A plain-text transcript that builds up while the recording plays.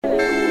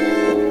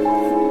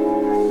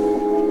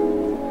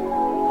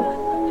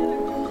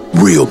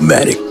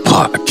Realmatic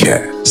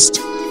Podcast.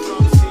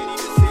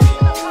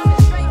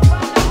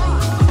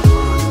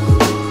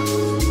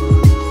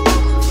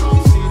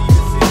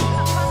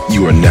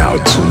 You are now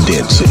tuned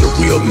in to the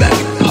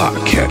Realmatic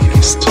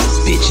Podcast,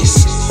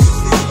 bitches.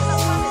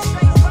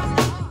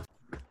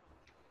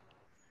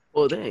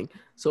 Well, dang.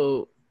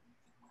 So,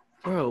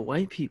 bro,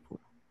 white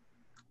people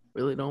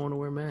really don't want to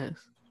wear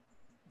masks.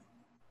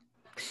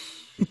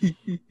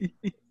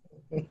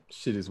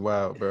 Shit is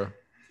wild, bro.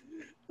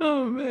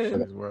 Oh, Shit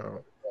man. is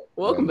wild.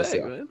 Welcome back,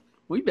 man.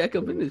 We back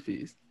up in this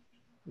piece.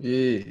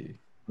 Yeah.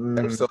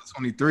 Episode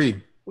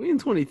 23. We in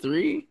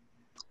 23?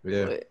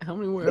 Yeah. What, how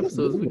many more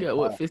episodes? We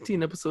got,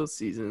 15 episode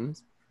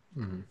seasons?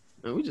 Mm-hmm.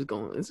 And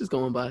it's just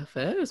going by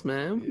fast,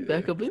 man. We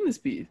back up in this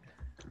piece.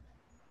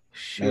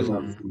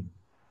 Shoot.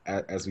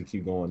 As we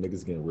keep going,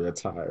 niggas getting real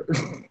tired.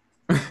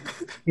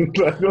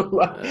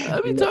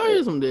 I be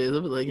tired some days. I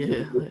be like,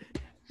 yeah.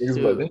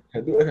 Niggas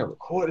they have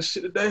recorded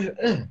shit today.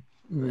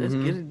 Let's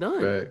get it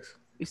done. Facts.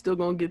 We still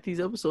gonna get these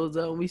episodes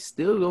out, and we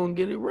still gonna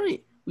get it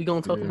right. We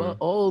gonna talk about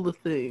all the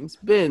things.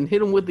 Ben, hit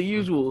them with the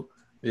usual.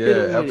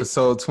 Yeah,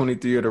 episode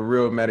 23 of the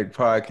Realmatic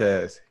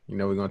Podcast. You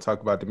know, we're gonna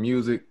talk about the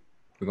music.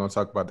 We're gonna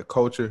talk about the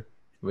culture.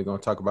 We're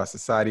gonna talk about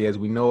society as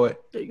we know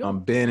it. I'm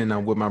Ben, and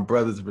I'm with my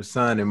brothers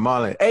Rasan and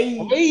Marlon. Hey,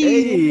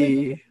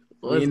 we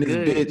in this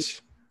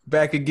bitch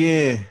back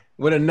again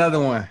with another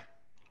one.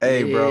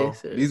 Hey, bro,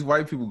 sir. These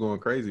white people going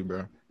crazy,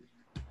 bro.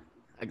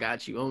 I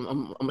got you.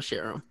 I'm gonna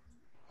share them.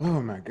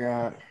 Oh my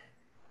god.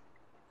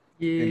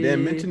 Yeah. And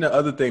then mention the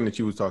other thing that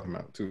you was talking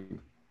about too.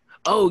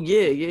 Oh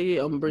yeah.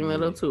 I'm gonna bring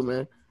that up too,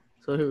 man.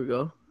 So here we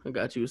go. I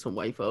got you some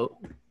white folk.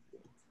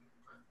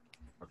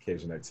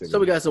 Occasion activity. So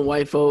we got some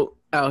white folk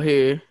out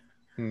here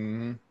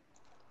Mm-hmm.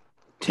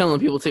 telling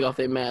people to take off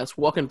their masks,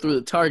 walking through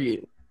the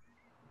Target.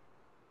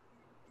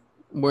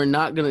 We're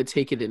not gonna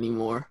take it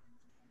anymore.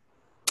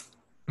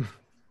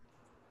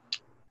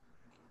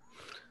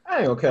 I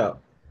ain't gonna cap.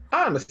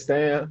 I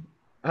understand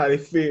how they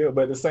feel,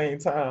 but at the same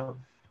time,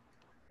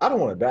 I don't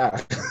want to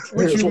die.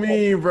 What you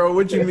mean, bro?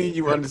 What you mean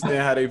you understand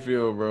how they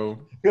feel, bro?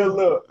 Because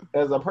look,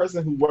 as a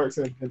person who works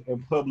in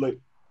public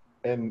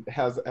and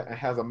has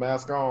a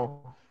mask on,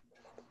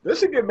 this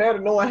should get mad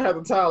at no one half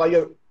the time. Like,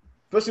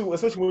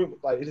 especially when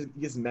like it just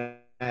gets mad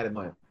at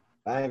mine.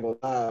 I ain't gonna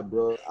lie,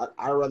 bro.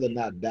 I'd rather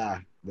not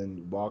die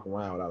than walk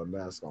around without a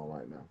mask on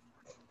right now.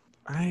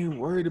 I ain't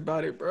worried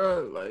about it,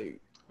 bro. Like,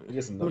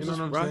 Just know what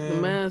I'm rock saying?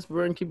 the mask,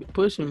 bro, and keep it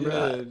pushing, bro.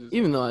 Yeah, just-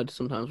 Even though I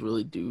sometimes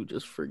really do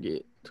just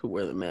forget to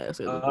wear the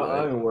mask. I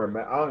don't even wear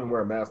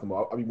a mask no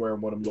more. I'll be wearing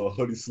one of them little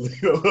hoodie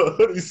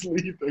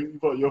sleeve things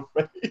for your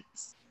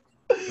face.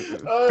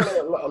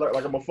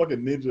 like I'm a fucking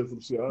ninja or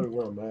some shit. I don't even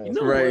wear a mask. You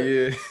know right, what?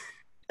 yeah.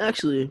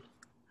 Actually,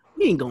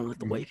 we ain't gonna let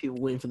the white people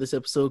win for this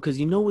episode because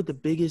you know what the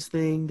biggest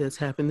thing that's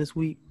happened this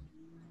week?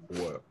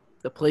 What?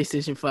 The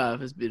PlayStation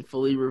 5 has been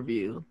fully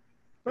revealed.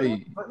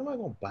 Hey. Nobody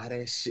gonna buy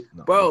that shit.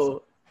 No,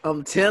 Bro,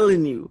 I'm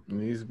telling you.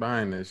 He's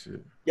buying that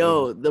shit.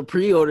 Yo, the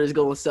pre-order is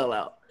gonna sell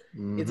out.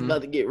 Mm-hmm. It's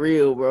about to get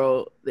real,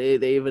 bro.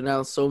 They've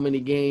announced so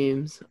many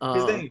games.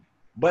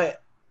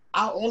 But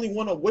I only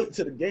want to wait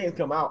till the games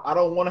come out. I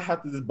don't want to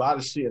have to just buy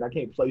the shit. I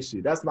can't play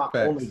shit. That's my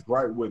only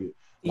gripe with it.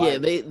 Yeah,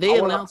 Like, they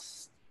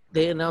announced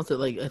that,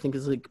 like, I think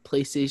it's like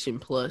PlayStation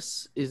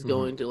Plus is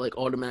going to like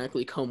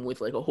automatically come with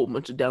like a whole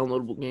bunch of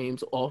downloadable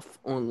games off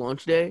on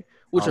launch day,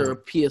 which are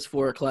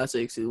PS4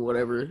 classics and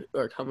whatever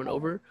are coming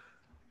over.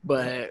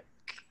 But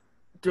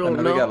I know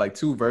they got like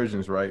two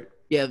versions, right?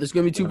 Yeah, there's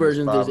gonna be two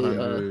versions. There's a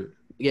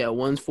 500.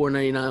 one's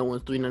 $4.99,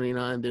 one's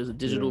 $3.99. There's a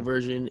digital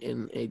version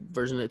and a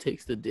version that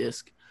takes the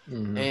disc.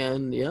 Mhm.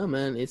 And yeah,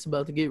 man, it's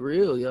about to get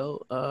real,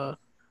 yo.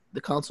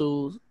 The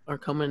consoles are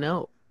coming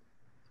out.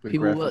 The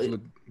People graphics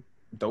look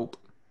dope,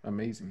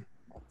 amazing.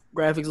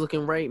 Graphics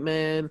looking right,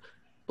 man.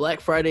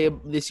 Black Friday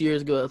this year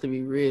is going to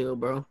be real,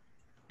 bro.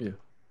 Yeah,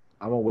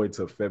 I'm gonna wait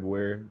till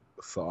February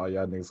so all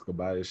y'all niggas can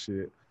buy this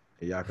shit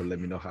and y'all can let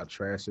me know how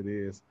trash it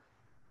is.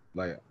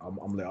 Like I'm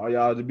like all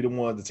y'all to be the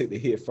ones to take the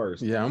hit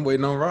first. yeah. I'm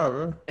waiting on Raw,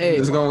 bro. Hey, I'm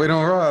just gonna wait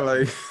on Raw,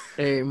 like.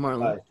 Hey, Marlon,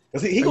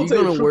 Like, are you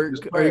gonna work?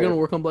 Are you gonna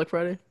work on Black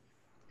Friday?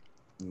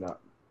 No.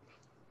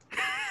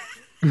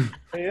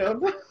 Yeah,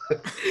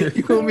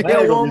 You gonna be at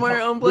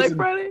Walmart on Black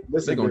Friday?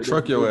 They gonna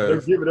truck your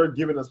ass. They're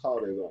giving us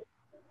holidays off.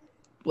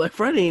 Black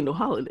Friday ain't no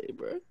holiday,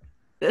 bro.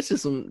 That's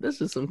just some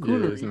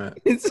coonery. it's not.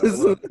 It's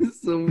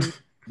just some.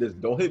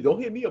 Just don't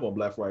hit me up on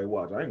Black Friday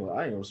watch. I ain't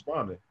gonna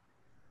respond to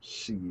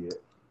shit.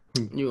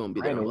 You gonna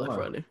be there on Black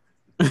Friday?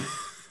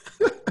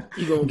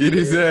 You gonna Get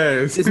his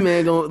ass. This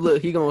man gonna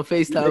look. He gonna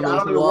FaceTime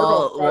us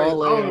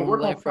while on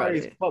Black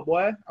Friday. Fuck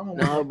boy.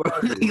 Nah, bro.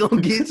 He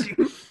gonna get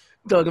you.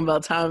 Talking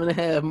about time and a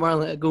half.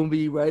 Marlon gonna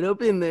be right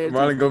up in there.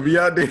 Marlon gonna be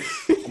out there.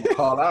 I'm gonna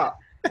call out.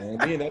 And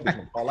me and that bitch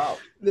gonna call out.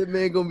 That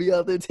man gonna be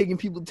out there taking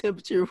people's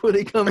temperature before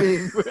they come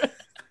in, bro.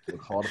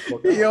 Call the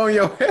fuck out. He on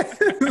your head.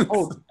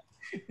 Oh,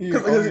 he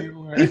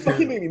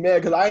made me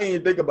mad because I ain't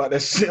even think about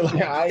that shit.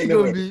 Like I ain't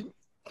never.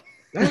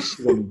 That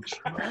shit gonna be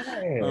trash.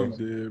 I'm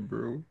dead,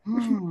 bro.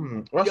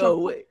 Yo,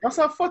 wait. That's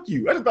how fuck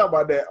you. I just thought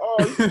about that. Oh,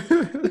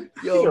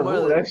 Yo,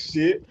 Marlon, that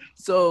shit.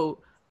 So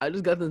I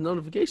just got this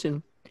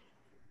notification.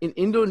 In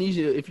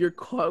Indonesia, if you're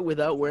caught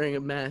without wearing a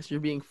mask, you're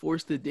being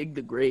forced to dig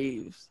the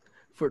graves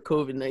for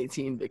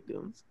COVID-19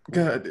 victims.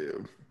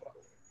 Goddamn.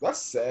 That's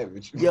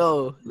savage.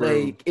 Yo, Bro.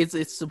 like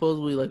it's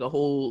supposedly like a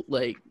whole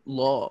like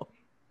law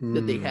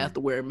that they have to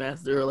wear a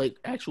mask. There are like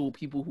actual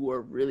people who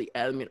are really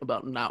adamant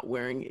about not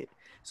wearing it.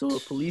 So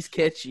if police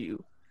catch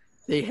you,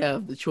 they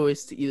have the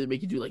choice to either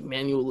make you do like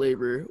manual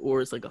labor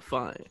or it's like a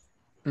fine.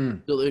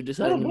 So they're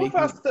deciding to What make if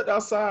I stepped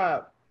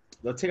outside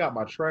to take out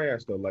my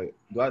trash though? Like,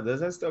 does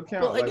that still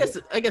count? Well,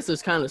 I guess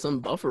there's kind of some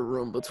buffer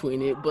room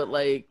between it, but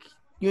like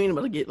you ain't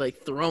about to get like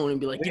thrown and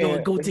be like, you know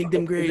what, go dig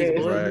them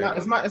graves, boy.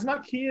 It's my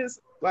kids.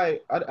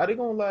 Like, are they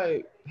gonna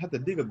like have to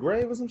dig a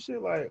grave or some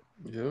shit? Like,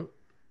 yep,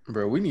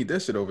 bro, we need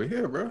that shit over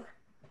here, bro.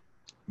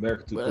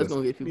 America too But pussy. that's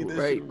gonna get people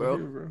right, bro.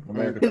 Here,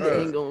 America,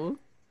 They ain't going.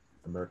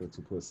 America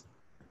too pussy.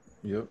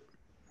 Yep.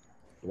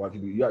 White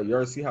people, you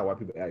already see how white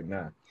people act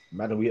now.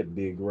 Imagine we had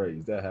to dig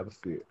graves. That have a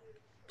fit.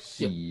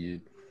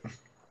 Shit.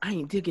 I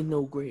ain't digging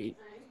no grave.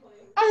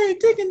 I ain't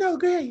digging no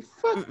grave.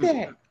 Fuck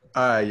that.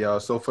 All right, y'all.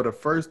 So for the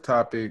first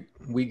topic,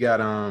 we got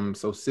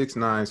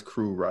 6ix9ine's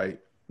crew, right?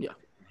 Yeah.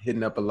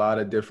 Hitting up a lot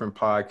of different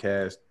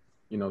podcasts.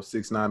 You know,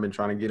 6ix9ine been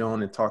trying to get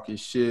on and talk his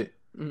shit.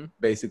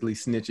 Basically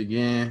snitch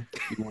again.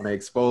 He want to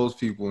expose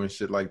people and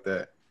shit like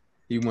that.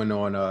 He went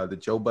on the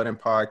Joe Budden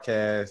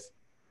podcast.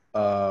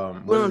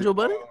 Went on Joe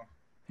Budden?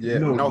 Yeah.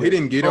 No, he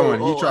didn't get on.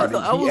 He tried to.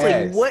 I was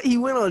like, what? He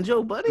went on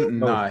Joe Budden?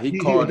 Nah, he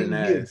called and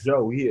asked.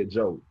 He hit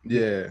Joe.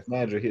 Yeah.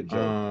 Manager hit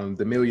Joe.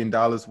 The $1 Million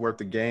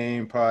Worth of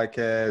Game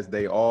podcast,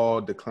 they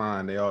all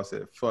declined. They all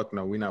said, fuck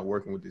no, we're not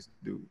working with this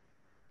dude.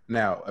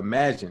 Now,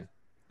 imagine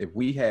if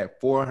we had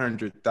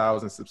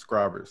 400,000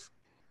 subscribers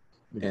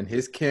and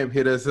his camp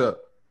hit us up.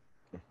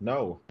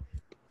 No.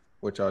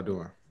 What y'all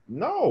doing?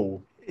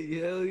 No. Hell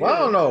yeah. Well, I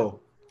don't know.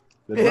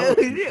 Hell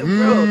yeah,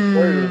 bro.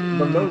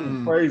 The numbers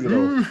is crazy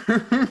though.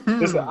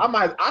 Listen,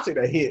 I'll take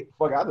the hit.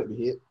 Fuck it, I'll take the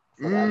hit.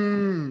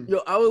 Yo,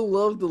 I would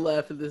love to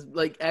laugh at this,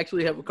 like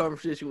actually have a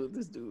conversation with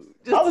this dude.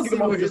 Just I was to see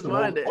where his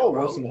mind at, bro.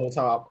 bro. The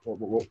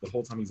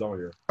whole time he's on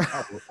here.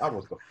 I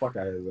was the fuck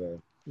out of his ass.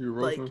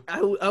 Like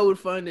I would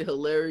find it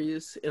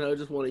hilarious, and I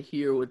just want to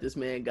hear what this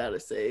man got to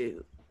say,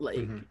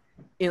 like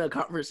in a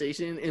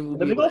conversation, and we'll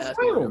be able to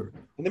ask him.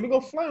 And then we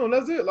go flame him.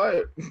 That's it.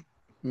 Like,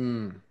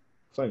 flame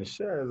the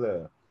shit out of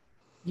his ass.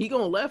 He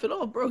gonna laugh it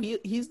off, bro.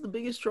 He's the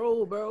biggest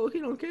troll, bro. He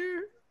don't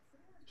care.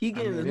 He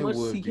getting as much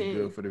as he can. It would be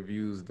good for the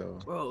views, though.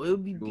 Bro, it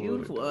would be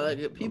beautiful.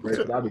 People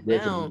turn him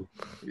down.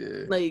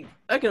 Yeah. Like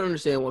I can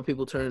understand why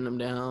people turn them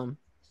down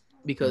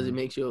because it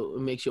makes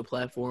your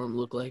platform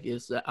look like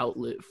it's an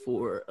outlet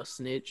for a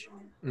snitch.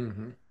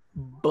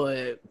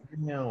 But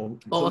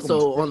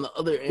also on the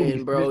other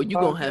end, bro, you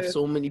gonna have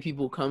so many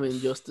people coming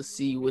just to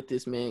see what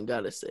this man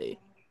gotta say.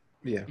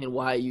 Yeah. And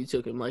why you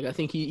took him. Like I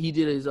think he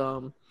did his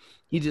I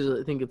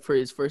think for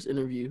his first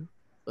interview,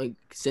 like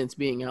since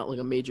being out, like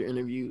a major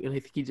interview, and I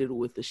think he did it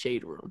with the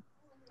Shade Room.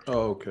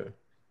 Oh, okay.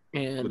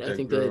 And with I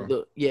think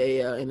girl.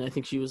 and I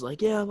think she was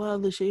like, yeah, a lot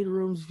of the Shade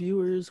Room's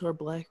viewers are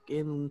black,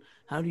 and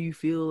how do you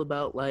feel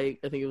about like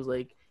I think it was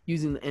like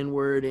using the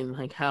N-word and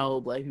like how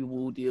black people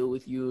will deal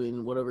with you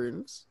and whatever.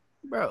 And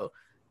bro,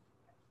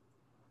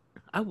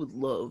 I would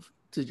love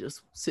to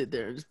just sit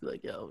there and just be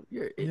like, yo,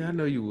 you're an idiot. Yeah, I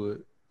know you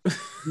would.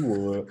 You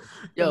would.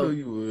 Yo, I know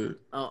you would.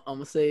 I'm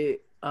gonna say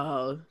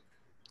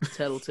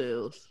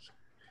Tattletales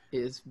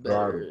is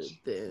better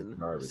than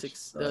Garbage.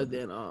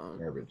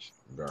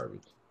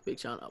 Big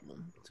Sean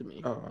album to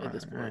me at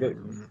this point.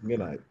 Good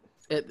night.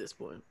 At this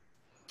point,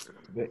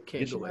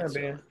 can't go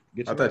back.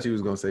 I thought you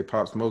was gonna say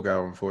Pop Smoke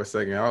album for a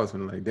second. I was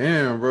like,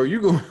 damn, bro, you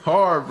going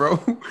hard, bro.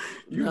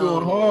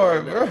 Going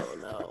hard, bro.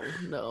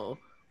 No.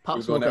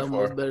 Pop Smoke album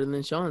was better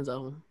than Sean's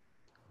album.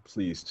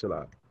 Please chill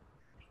out.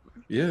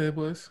 Yeah, it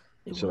was.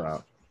 Chill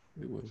out.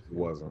 It was. It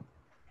wasn't.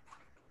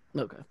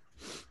 Okay.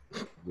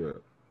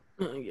 Good.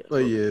 Yeah.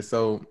 But yeah,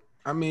 so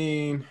I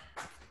mean,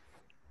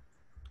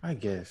 I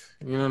guess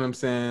you know what I'm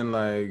saying.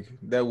 Like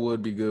that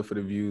would be good for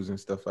the views and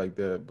stuff like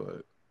that.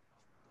 But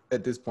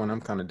at this point,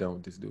 I'm kind of done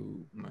with this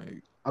dude.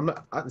 Like I'm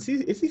not.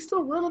 Is he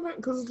still relevant?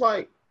 Because it's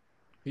like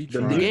the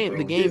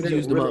game's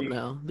used him up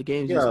now. The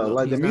game's used him up.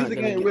 Like the He's music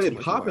ain't really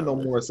popping no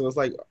more. So it's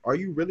like, are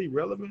you really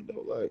relevant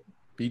though? Like,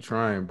 be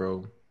trying,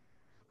 bro.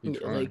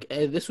 Like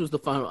this was the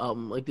final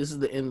album. Like this is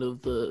the end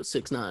of the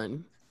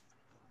 6ix9ine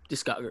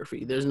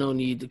discography. There's no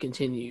need to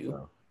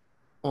continue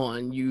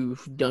on.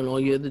 You've done all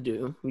you had to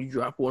do. You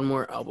drop one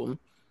more album.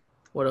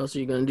 What else are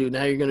you gonna do?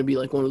 Now you're gonna be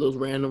like one of those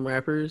random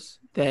rappers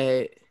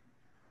that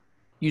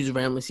you just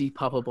randomly see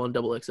pop up on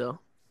XXL.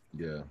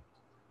 Yeah.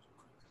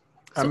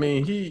 I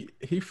mean,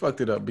 he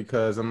fucked it up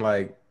because I'm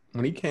like,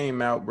 when he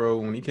came out, bro,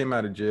 when he came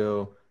out of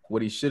jail,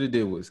 what he should have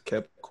did was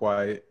kept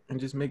quiet and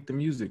just make the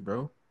music,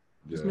 bro.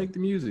 Just make the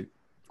music.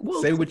 Well,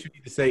 say what you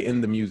need to say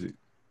in the music.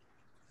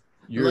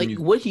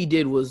 What he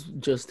did was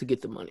just to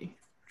get the money,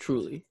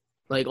 truly.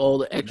 Like all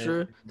the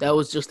extra, that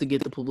was just to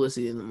get the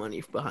publicity and the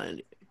money behind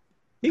it.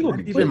 He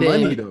gonna get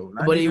money though.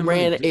 But it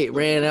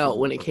ran out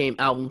when it came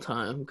album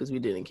time because we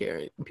didn't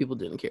care. People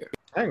didn't care.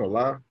 I ain't gonna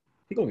lie.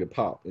 He gonna get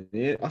popped. And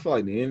then I feel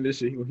like the end of this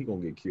shit, he gonna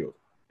get killed.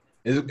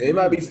 It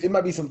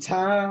might be some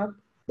time,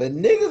 but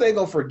niggas ain't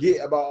gonna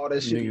forget about all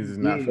that shit. Niggas is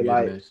not forgetting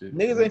like, that shit.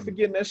 Niggas ain't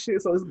forgetting that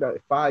shit. So it's about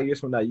 5 years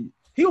from now,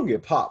 he gonna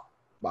get popped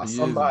by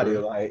somebody.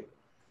 Like,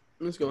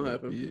 it's gonna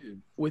happen. Yeah.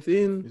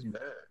 Within, It's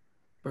bad.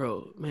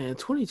 bro, man,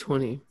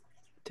 2020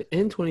 to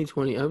end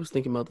 2020. I was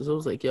thinking about this. I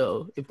was like,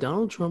 yo, if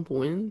Donald Trump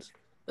wins,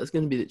 that's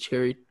gonna be the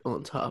cherry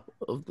on top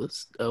of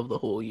the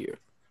whole year.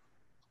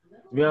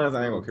 To be honest,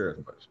 I ain't gonna care as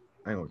much.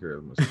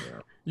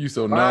 You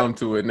so numb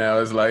to it now.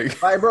 It's like,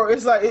 bro,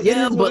 it's like it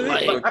Yeah, is but what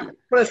it is. like-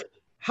 But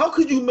how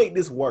could you make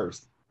this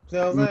worse? You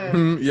know what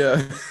I'm saying?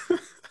 yeah.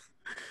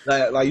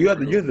 Like you have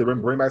to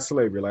bring back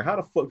slavery. Like, how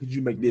the fuck could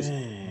you make this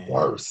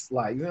worse?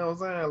 Like, you know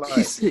what I'm saying? Like,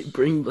 he said,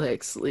 bring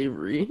back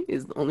slavery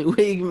is the only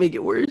way you can make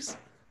it worse.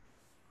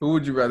 Who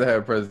would you rather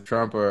have, President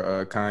Trump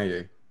or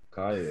Kanye?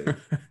 Kanye.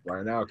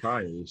 Right now,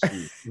 Kanye.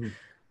 Shit.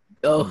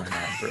 Oh,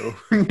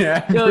 bro.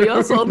 Yeah. Yo,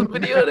 y'all saw the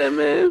video of that,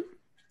 man?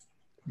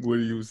 What are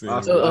you saying?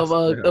 Of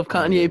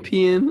Kanye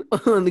peeing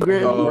on the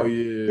ground. Oh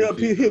yeah.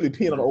 He'll be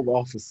peeing on the Oval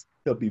Office.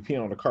 He'll be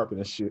peeing on the carpet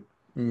and shit.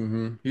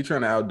 Mm-hmm. He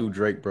trying to outdo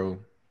Drake, bro.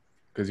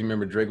 Because you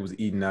remember Drake was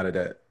eating out of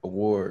that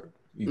award,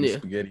 eating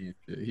spaghetti and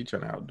shit. He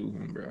trying to outdo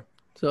him, bro.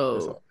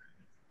 So,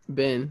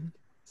 Ben,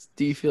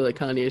 do you feel like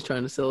Kanye is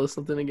trying to sell us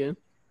something again?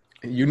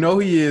 You know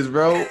he is,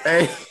 bro.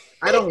 Hey.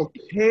 I don't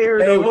care.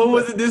 Hey, what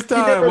was it this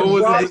time? What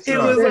was it?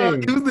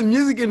 It was the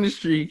music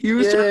industry. He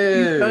was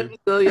trying to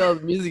sell y'all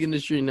the music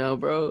industry now,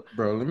 bro.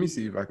 Bro, let me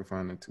see if I can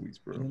find the tweets,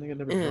 bro.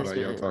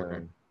 Y'all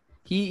talking.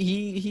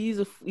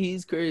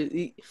 He's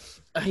crazy.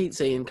 I hate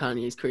saying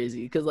Kanye's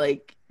crazy because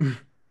like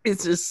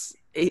it's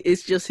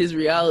just his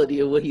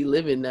reality of what he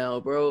living now,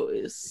 bro.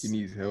 He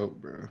needs help,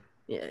 bro.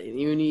 Yeah,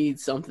 you need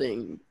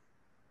something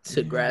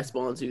to grasp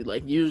onto.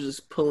 Like you're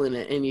just pulling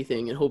at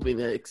anything and hoping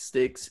that it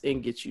sticks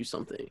and gets you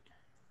something.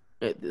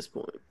 At this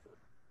point,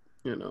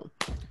 you know.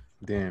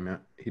 Damn,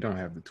 man. He don't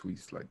have the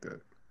tweets like that.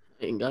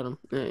 Ain't got him.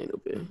 That ain't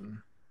no big.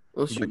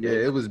 But yeah,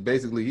 it was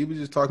basically he was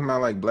just talking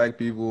about like black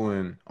people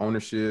and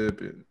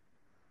ownership and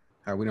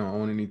how we don't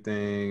own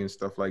anything and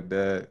stuff like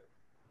that.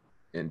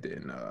 And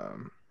then,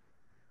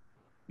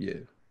 yeah,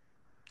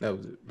 that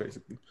was it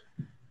basically.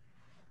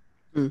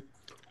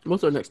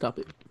 What's our next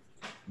topic?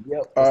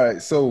 Yep. All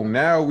right, so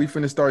now we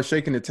finna start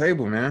shaking the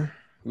table, man.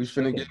 We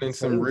finna get in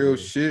some real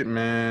shit,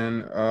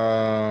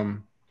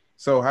 man.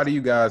 So how do you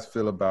guys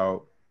feel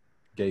about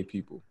gay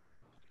people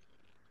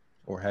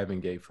or having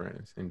gay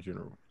friends in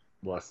general?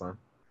 What, son?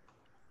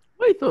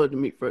 Why you throw it to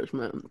me first,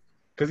 man?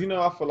 Because,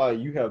 I feel like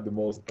you have the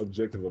most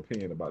objective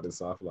opinion about this.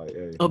 So I feel like,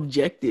 hey.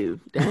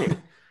 Objective?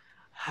 Dang.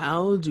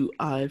 How do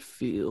I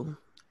feel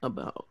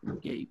about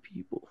gay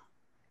people?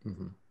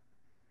 Mm-hmm.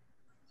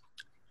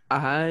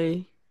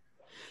 I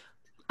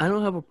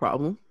don't have a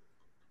problem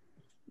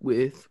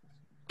with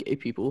gay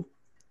people.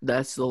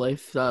 That's the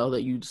lifestyle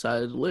that you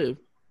decided to live.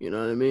 You know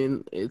what I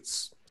mean?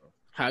 It's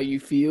how you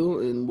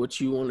feel and what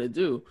you want to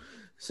do.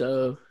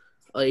 So,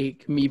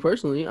 like, me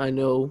personally, I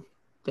know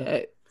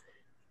that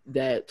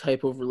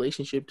type of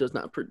relationship does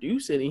not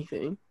produce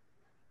anything.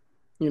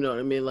 You know what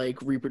I mean? Like,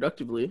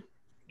 reproductively.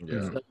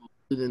 Yeah. So,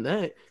 other than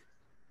that,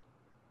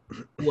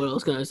 what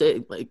else can I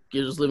say? Like,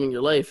 you're just living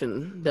your life,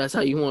 and that's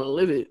how you want to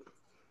live it.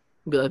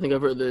 Because I think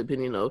I've heard the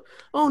opinion of,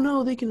 oh,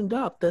 no, they can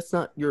adopt. That's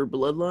not your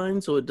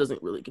bloodline, so it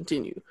doesn't really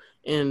continue.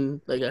 And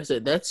like I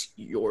said, that's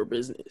your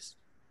business.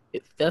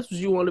 If that's what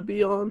you want to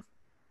be on,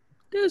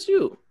 that's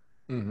you.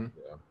 Mm-hmm.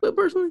 Yeah. But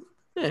personally,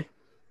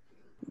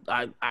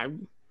 I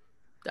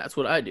that's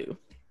what I do.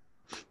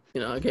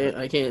 You know, I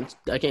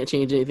can't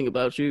change anything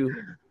about you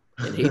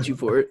and hate you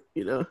for it.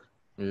 You know.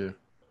 Yeah.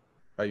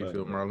 How you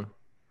feel, Marlon?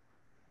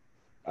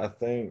 I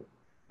think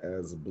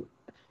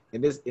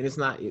it's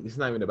not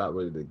even about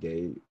really the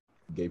gay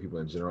people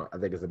in general. I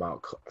think it's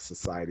about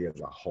society as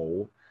a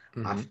whole.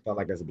 Mm-hmm. I feel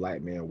like as a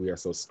black man, we are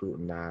so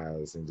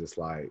scrutinized and just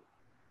like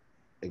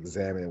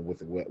examined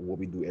with what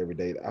we do every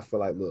day. I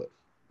feel like, look,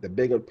 the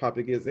bigger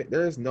topic is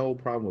there is no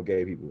problem with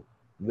gay people.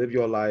 Live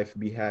your life,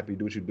 be happy,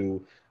 do what you do.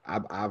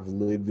 I've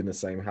lived in the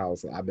same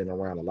house. And I've been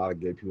around a lot of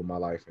gay people in my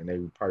life, and they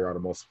probably are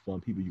the most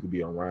fun people you could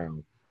be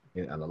around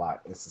in a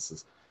lot of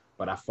instances.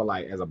 But I feel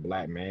like as a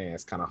black man,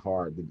 it's kind of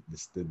hard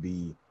to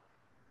be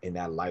in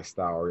that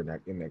lifestyle or in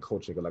that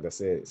culture. Because like I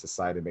said,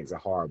 society makes it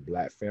hard.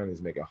 Black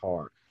families make it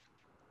hard.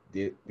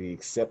 The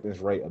acceptance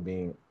rate of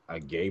being a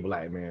gay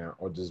black man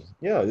or just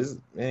this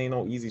ain't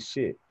no easy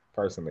shit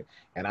personally.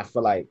 And I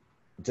feel like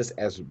just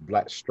as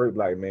straight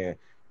black man,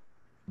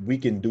 we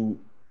can do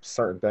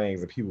certain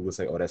things and people will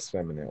say, oh, that's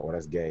feminine or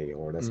that's gay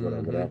or that's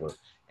whatever.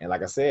 And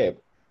like I said,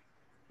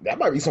 that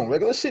might be some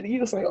regular shit. You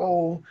just say,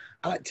 oh,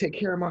 I like to take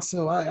care of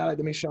myself. I like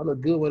to make sure I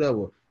look good,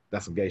 whatever.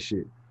 That's some gay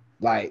shit.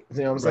 Like,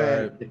 you know what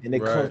I'm saying? And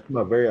it comes from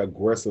a very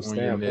aggressive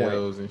standpoint. Your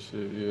nails and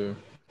shit, yeah.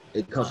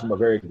 It comes from a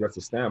very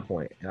aggressive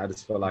standpoint. And I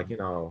just feel like,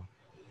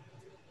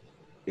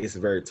 it's a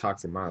very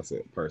toxic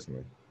mindset,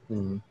 personally.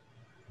 Mm-hmm.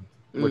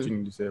 What you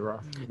need to say,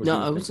 Rob? No,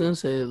 I was going to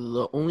say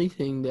the only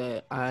thing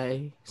that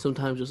I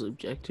sometimes just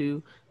object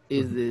to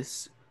is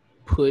this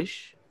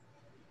push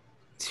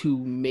to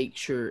make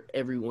sure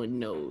everyone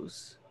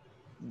knows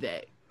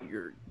that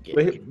you're gay.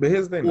 But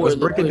here's the thing. Let's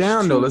break it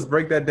down, though. Let's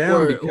break that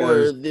down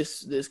because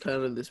this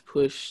kind of this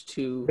push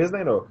to here's the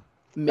thing, though.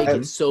 Make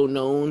it so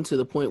known to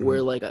the point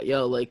where like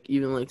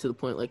even like to the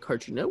point like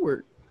Cartoon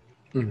Network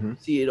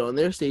see it on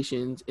their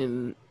stations,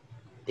 and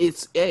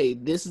it's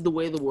this is the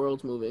way the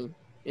world's moving,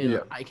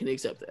 and I can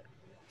accept that.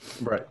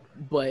 Right.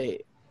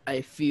 But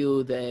I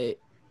feel that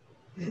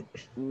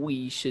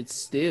we should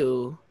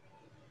still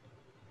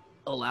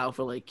allow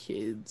for like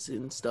kids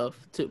and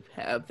stuff to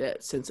have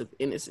that sense of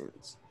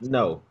innocence.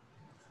 No.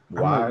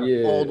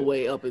 Why? All the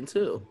way up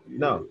until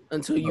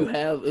until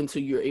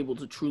you're able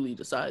to truly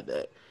decide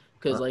that.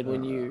 Because like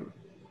when you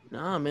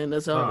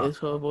that's how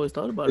I've always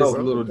thought about it. It's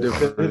a little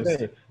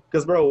different.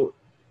 Because bro,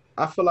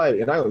 I feel like,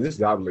 and I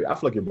feel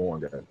like you're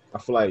born gay. I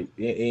feel like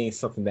it ain't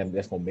something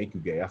that's gonna make you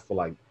gay. I feel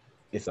like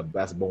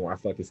that's born. I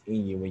feel like it's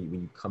in you when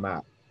you come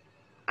out.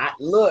 I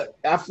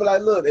feel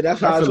like and that's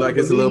how I feel like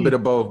it's a little bit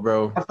of both,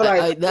 bro. I feel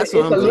like that's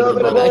what I'm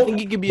thinking. I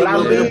think it could be a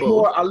little bit of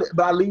both.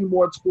 But I lean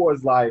more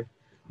towards like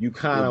you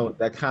kind of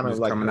like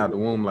coming out the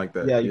womb like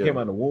that. Yeah, you came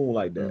out the womb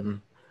like that.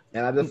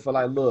 And I just feel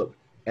like, look,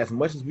 as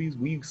much as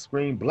we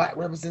scream black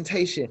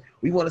representation,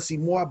 we want to see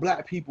more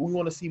black people. We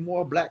want to see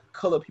more black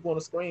colored people on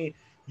the screen.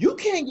 You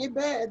can't get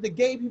mad at the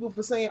gay people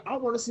for saying, I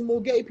want to see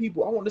more gay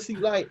people. I want to see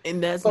like,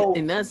 and that's not what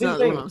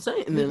I'm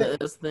saying. And then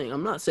that's the thing.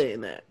 I'm not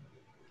saying that.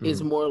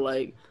 It's more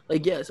like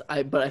yes,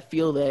 but I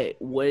feel that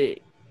what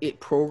it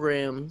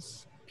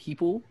programs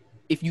people.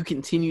 If you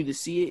continue to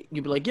see it,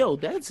 you'll be like, yo,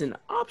 that's an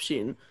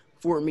option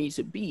for me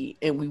to be,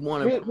 and we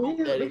want to promote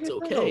that it's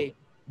okay.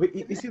 But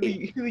it's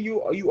either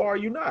you are or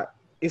you not.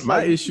 It's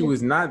my issue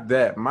is not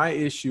that. My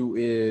issue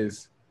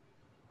is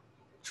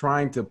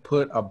trying to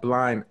put a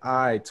blind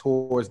eye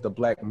towards the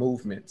black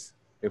movements.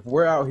 If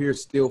we're out here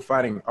still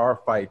fighting our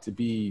fight to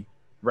be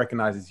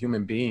recognized as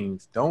human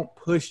beings, don't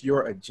push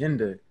your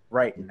agenda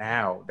right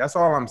now. That's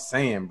all I'm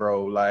saying,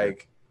 bro.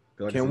 Like,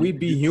 can we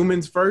be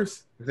humans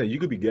first? You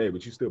could be gay,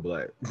 but you still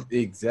black.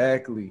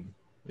 Exactly.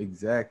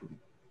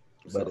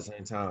 But at the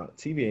same time,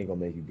 TV ain't gonna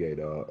make you gay,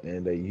 dog.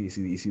 And you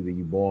see that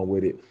you born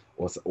with it,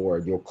 or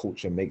your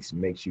culture makes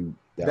you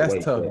that way.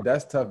 That's tough.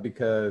 That's tough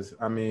because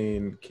I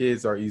mean,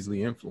 kids are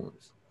easily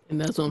influenced. And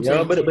that's what I'm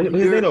saying.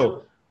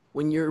 But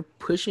when you're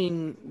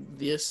pushing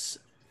this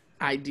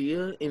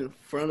idea in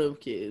front of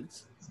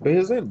kids,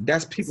 but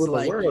that's people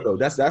in the world though.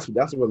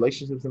 That's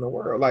relationships in the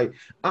world. Like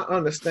I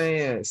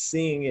understand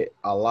seeing it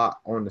a lot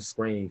on the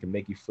screen can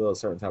make you feel a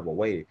certain type of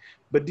way,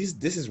 but this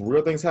is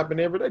real things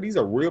happening every day. These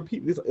are real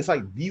people. It's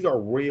like these are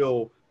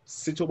real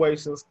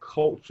situations,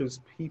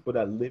 cultures, people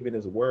that live in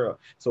this world.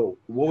 So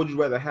what would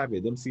you rather have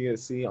it? Them see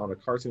it on a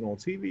cartoon on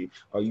TV,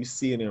 or you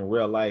see it in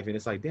real life and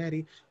it's like,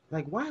 Daddy,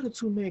 like why are the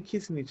two men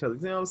kissing each other?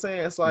 You know what I'm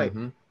saying? It's like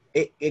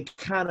it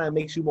kind of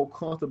makes you more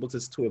comfortable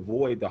to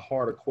avoid the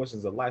harder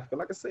questions of life. But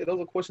like I said, those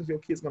are questions your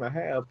kid's gonna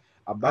have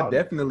about. I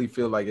definitely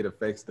feel like it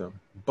affects them.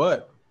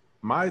 But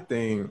my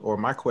thing or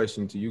my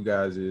question to you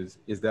guys is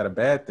that a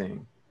bad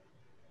thing?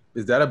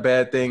 Is that a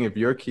bad thing if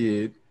your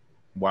kid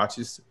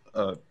watches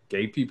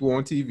gay people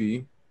on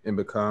TV and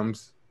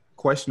becomes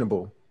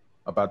questionable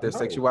about their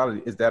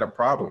sexuality? Is that a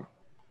problem?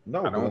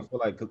 No, I don't feel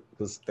like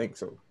because think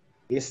so.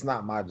 It's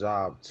not my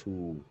job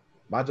to.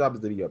 My job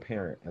is to be your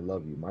parent and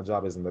love you. My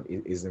job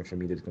isn't for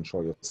me to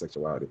control your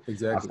sexuality.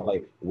 Exactly. I feel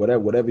like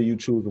whatever you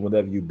choose and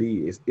whatever you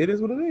be, it is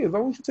what it is. As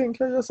long as you're taking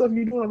care of yourself,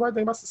 you're doing the right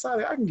thing by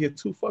society. I can give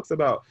two fucks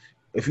about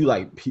if you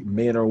like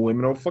men or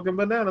women or fucking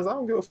bananas. I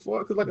don't give a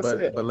fuck. Cause I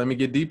said. But let me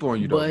get deep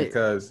on you though,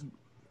 because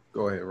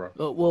go ahead, Rob.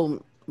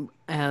 Well,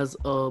 as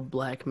a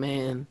black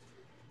man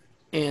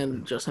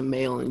and just a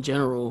male in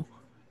general,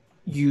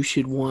 you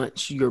should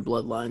want your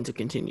bloodline to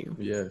continue.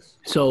 Yes.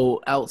 So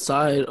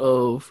outside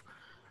of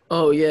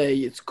oh yeah,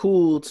 it's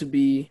cool to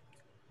be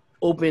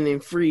open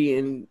and free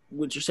and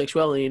with your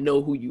sexuality and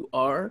know who you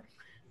are.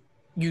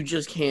 You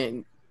just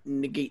can't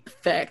negate the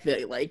fact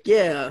that like,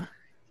 yeah,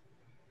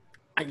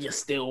 I just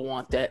still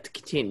want that to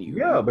continue.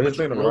 Yeah, but his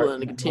thing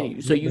to continue.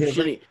 So you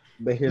shouldn't.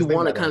 You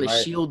want to kind of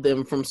shield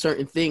them from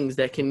certain things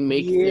that can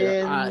make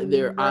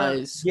their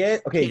eyes. Yeah.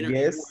 Okay.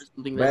 Yes.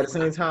 But at the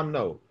same time,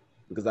 no,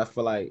 because I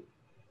feel like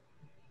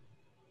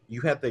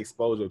you have to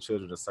expose your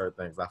children to certain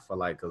things. I feel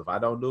like because if I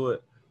don't do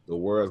it, the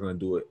world's gonna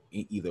do it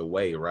either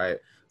way, right?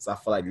 So I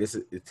feel like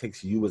it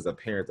takes you as a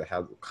parent to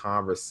have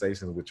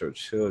conversations with your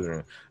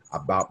children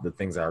about the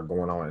things that are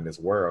going on in this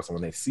world. So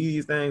when they see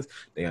these things,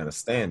 they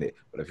understand it.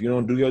 But if you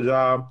don't do your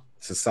job,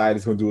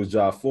 society's gonna do its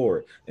job for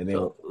it. And then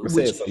which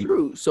is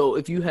true. So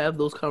if you have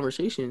those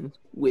conversations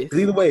with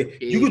either way,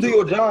 you can do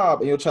your job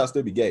and your child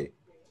still be gay.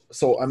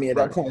 So I mean, at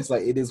that point, it's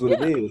like it is what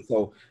it is.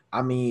 So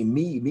I mean,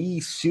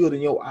 me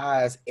shielding your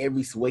eyes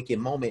every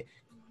waking moment.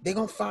 They're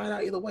gonna find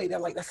out either way.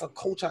 That's a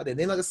coach out there.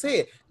 Then, like I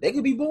said, they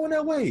could be born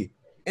that way.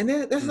 And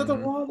then there's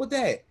nothing wrong with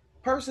that.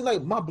 Personally,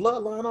 like my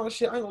bloodline on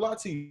shit, I ain't gonna lie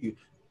to you.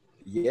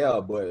 Yeah,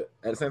 but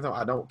at the same time,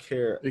 I don't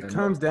care. It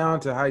comes down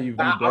to how you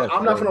view death.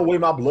 I'm not gonna weigh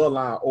my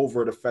bloodline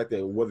over the fact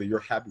that whether you're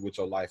happy with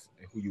your life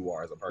and who you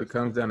are as a person. It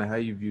comes down to how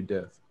you view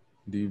death.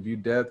 Do you view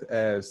death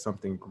as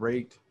something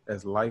great,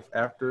 as life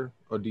after,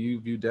 or do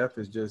you view death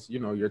as just,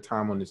 your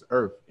time on this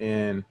earth?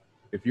 And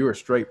if you're a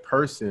straight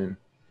person,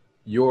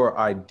 your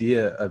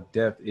idea of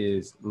death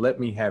is let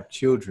me have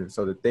children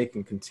so that they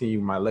can continue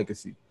my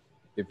legacy.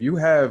 If you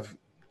have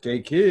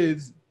gay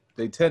kids,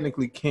 they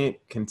technically can't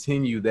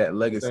continue that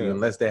legacy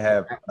unless they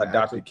have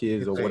adopted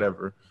kids or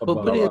whatever. But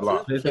blah, blah,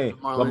 blah.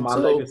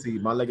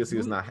 My legacy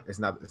is not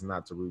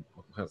to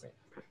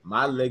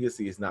my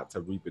legacy is not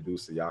to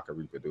reproduce so y'all can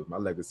reproduce. My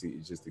legacy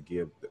is just to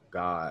give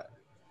God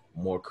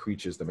more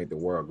creatures to make the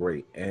world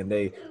great. And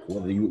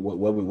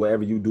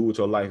whatever you do with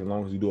your life, as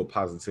long as you do it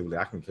positively,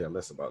 I can care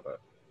less about that.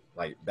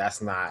 Like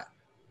that's not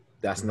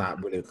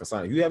really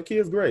concerning. You have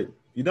kids, great.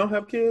 You don't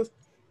have kids,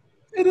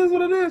 it is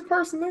what it is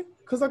personally.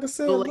 Because like I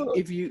said, so like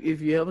if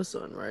you have a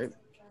son, right,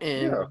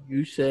 and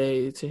you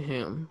say to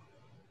him,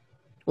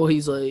 well,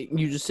 he's like,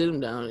 you just sit him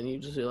down and you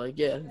just say like,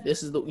 yeah,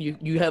 this is the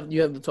you have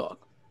the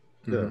talk,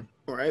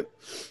 right?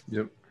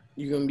 Yep.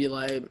 You're gonna be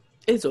like,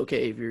 it's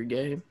okay if you're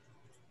gay.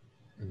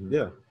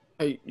 Yeah.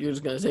 You're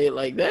just gonna say it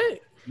like that?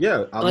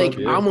 Yeah.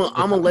 I'm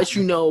gonna let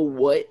you know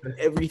what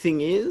everything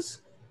is.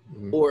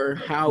 Or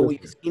how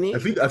we've seen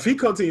it. If he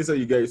comes to you and say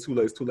you gay, it's too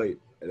late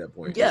at that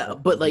point. Yeah,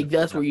 but like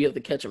that's where you have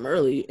to catch them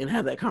early and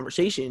have that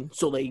conversation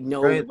so they know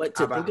what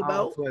to think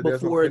about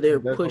before they're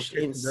pushed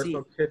and see.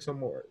 Don't catch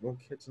them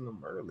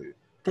early.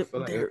 I feel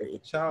like if a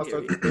child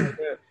starts like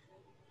that,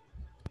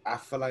 I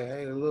feel like,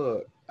 hey,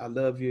 look, I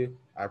love you.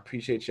 I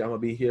appreciate you. I'm gonna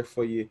be here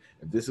for you.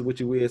 If this is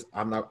what you is,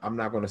 I'm not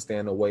gonna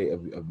stand in the way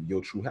of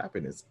your true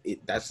happiness.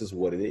 That's just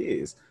what it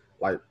is.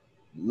 Like,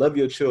 love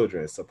your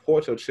children,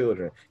 support your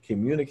children,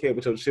 communicate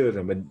with your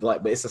children,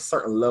 but it's a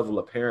certain level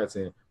of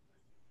parenting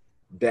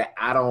that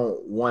I don't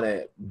want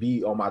to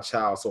be on my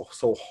child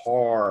so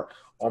hard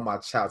on my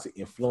child to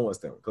influence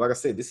them. Because like I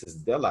said, this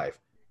is their life.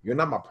 You're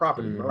not my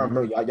property.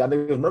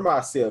 Remember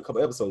I said a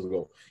couple episodes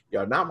ago,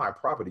 you're not my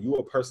property. You're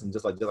a person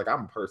just like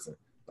I'm a person.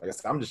 Like I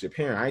said, I'm just your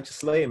parent. I ain't your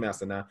slave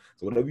master now.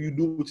 So whatever you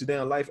do with your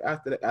damn life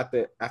after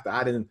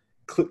I didn't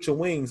clip your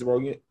wings, bro,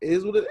 it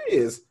is what it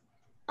is.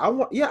 I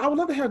would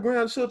love to have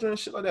grandchildren and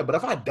shit like that. But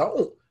if I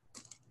don't,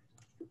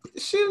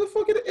 shit, the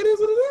fuck it is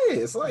what it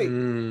is.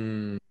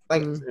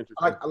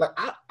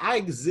 I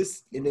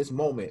exist in this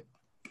moment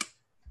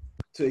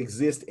to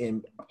exist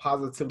and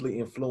positively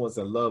influence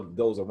and love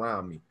those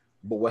around me.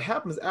 But what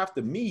happens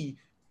after me,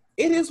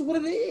 it is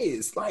what it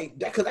is. Like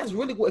that, because that's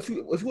really what. If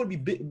you want to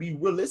be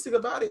realistic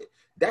about it,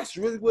 that's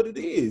really what it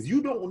is.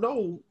 You don't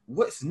know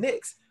what's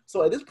next.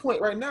 So at this point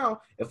right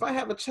now, if I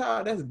have a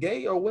child that's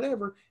gay or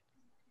whatever,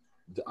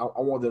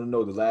 I want them to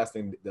know the last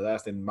thing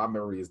in my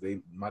memory is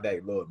my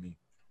dad loved me,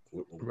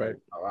 right?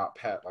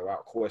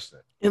 Without question.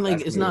 And like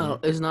it's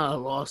not a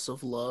loss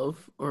of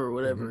love or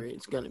whatever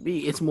it's gonna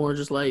be. It's more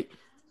just like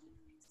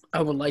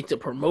I would like to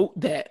promote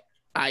that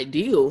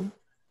ideal.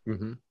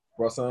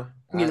 Bro, son,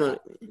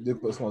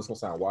 it's gonna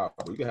sound wild,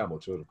 but you can have more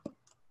children.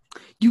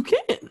 You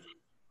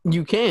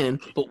can,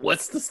 but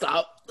what's to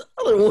stop the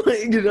other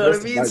one? You know what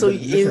I mean? So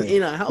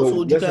in a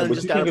household, you kind of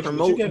just gotta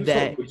promote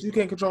that. But you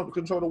can't control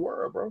the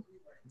world, bro.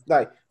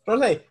 Like, I'm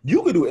saying,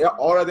 you could do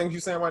all the things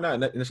you're saying right now,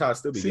 and the child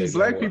still be gay. See,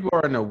 black people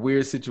are in a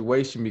weird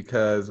situation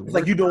because it's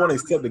like you don't want to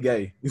accept the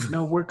gay.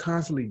 No, we're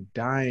constantly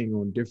dying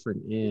on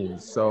different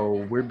ends.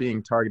 So we're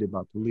being targeted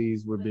by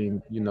police. We're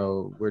being,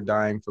 we're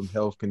dying from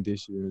health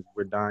conditions.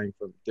 We're dying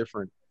from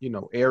different,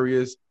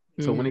 areas.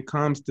 So when it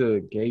comes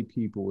to gay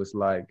people, it's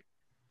like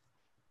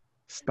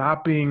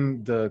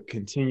stopping the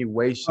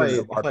continuation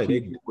of our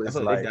people. It's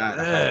like,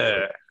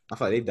 I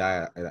feel like they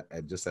die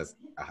at just as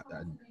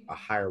a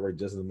higher rate,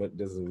 just as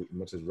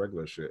much as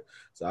regular shit.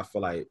 So I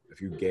feel like if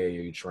you're gay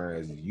or you're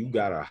trans, you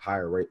got a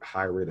higher rate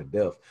of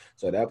death.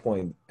 So at that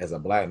point, as a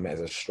black man,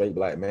 as a straight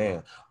black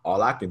man,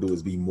 all I can do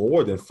is be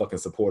more than fucking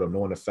supportive,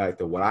 knowing the fact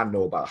that what I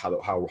know about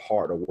how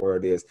hard the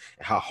world is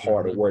and how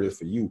hard the world is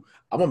for you.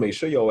 I'm gonna make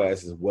sure your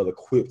ass is well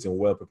equipped and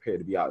well prepared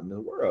to be out in the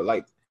world.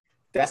 Like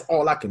that's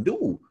all I can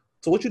do.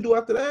 So what you do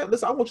after that?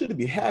 Listen, I want you to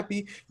be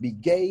happy, be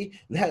gay,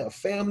 and have a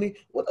family.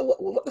 What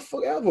the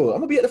fuck ever? I'm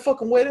gonna be at the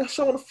fucking wedding,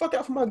 showing the fuck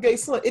out for my gay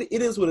son. It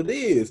is what it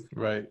is.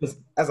 Right.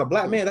 As a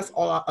black man, that's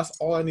all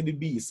I need to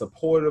be,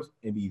 supportive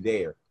and be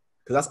there.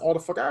 Cause that's all the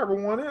fuck I ever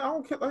wanted. I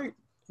don't care like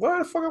what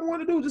the fuck I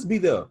want to do. Just be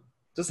there.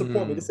 Just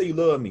support me. Just say you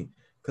love me.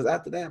 Cause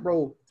after that,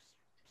 bro.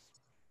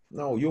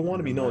 No, you don't want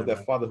to be known as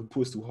that father who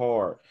pushed too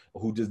hard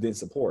or who just didn't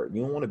support.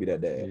 You don't want to be that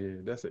dad. Yeah,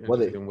 that's an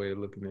interesting way of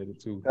looking at it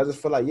too. I just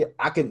feel like,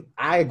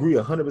 I agree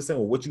 100%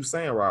 with what you're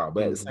saying, Rob.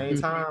 But at the same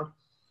time,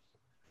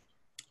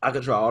 I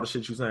can try all the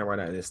shit you're saying right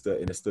now and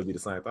it still be the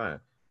same thing.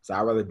 So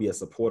I'd rather be a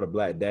supportive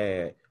black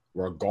dad,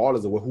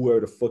 regardless of whoever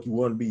the fuck you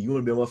want to be. You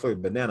want to be a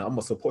motherfucking banana, I'm going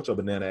to support your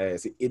banana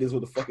ass. It is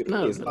what the fuck it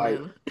is. Like,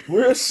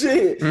 real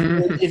shit.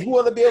 If you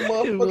want to be a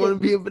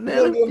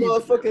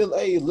motherfucking,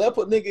 hey,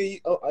 leopard nigga,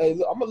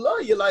 I'm going to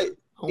love you. Like,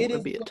 I want to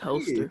be a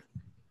toaster.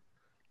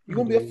 You're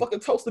going to be a fucking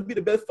toaster, be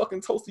the best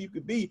fucking toaster you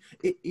could be.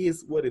 It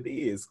is what it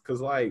is.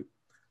 Because, like,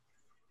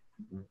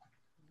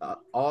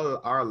 all of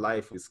our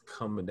life is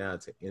coming down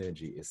to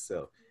energy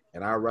itself.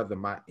 And I'd rather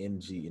my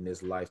energy in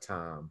this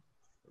lifetime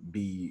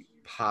be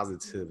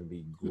positive and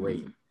be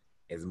great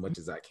as much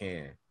as I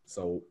can.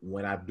 So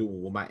when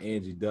my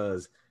energy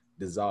does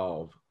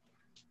dissolve,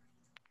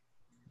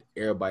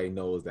 everybody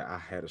knows that I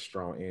had a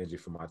strong energy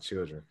for my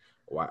children,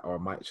 or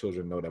my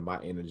children know that my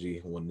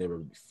energy will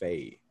never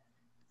fade.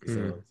 You see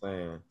what I'm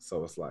saying?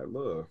 So it's like,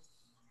 look,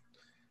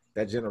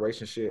 that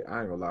generation shit,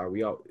 I ain't gonna lie,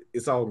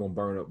 it's all gonna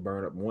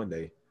burn up one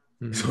day.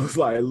 So it's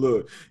like,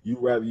 look, I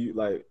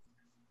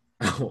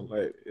don't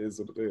like, it's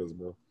what it is,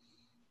 bro.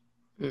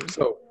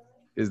 So,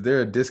 is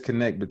there a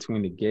disconnect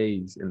between the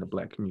gays and the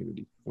black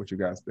community? What you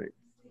guys think?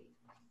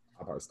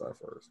 I'll probably start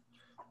first.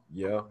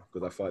 Yeah,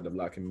 because I feel like the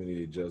black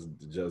community just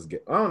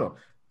get, I don't know,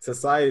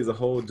 society as a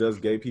whole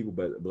just gay people,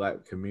 but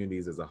black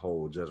communities as a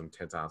whole judge them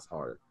 10 times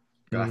harder.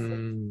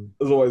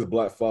 There's always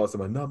black fathers.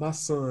 I'm like, no, my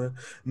son,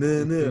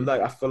 nah.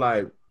 Like, I feel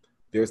like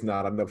there's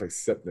not enough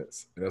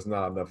acceptance and there's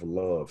not enough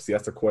love. See,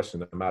 that's the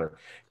question that matter.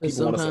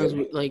 Sometimes,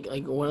 like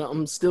when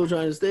I'm still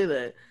trying to say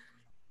that,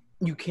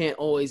 you can't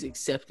always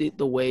accept it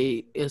the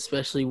way,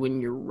 especially when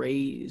you're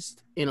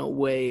raised in a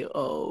way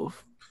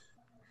of,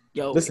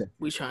 yo,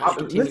 we trying to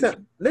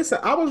continue. Listen.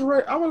 I was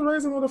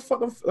raised in a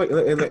fucking like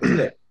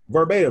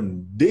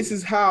verbatim. This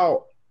is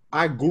how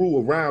I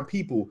grew around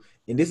people,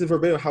 and this is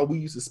verbatim how we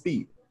used to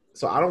speak.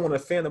 So I don't want to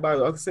offend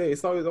nobody. Like I say,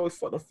 it's always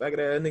fucking faggot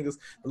ass niggas,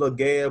 the little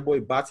gay ass boy,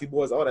 bati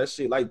boys, all that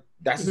shit. Like,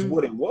 that's just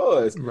what it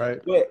was.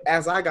 Right. But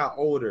as I got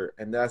older,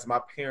 and as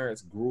my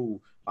parents grew,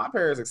 my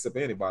parents accept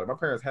anybody. My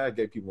parents had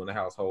gay people in the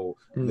household,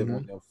 living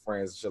with them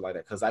friends and shit like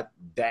that. Cause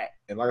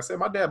and like I said,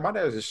 my dad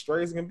is as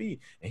straight as can be,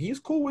 and he's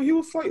cool with. He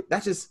was like,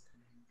 that's just.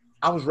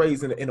 I was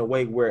raised in a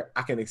way where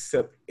I can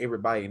accept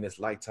everybody in this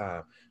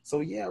lifetime. So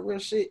yeah, real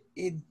shit.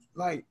 It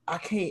like I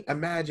can't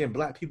imagine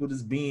black people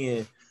just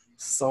being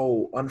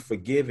so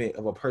unforgiving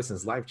of a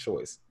person's life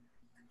choice.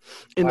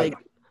 And like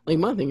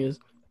my thing is,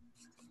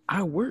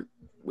 I work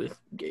with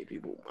gay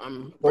people.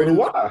 I'm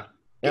why?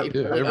 I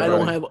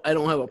don't have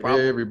a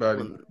problem.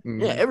 Everybody.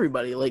 Yeah,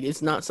 everybody. Like,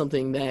 it's not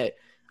something that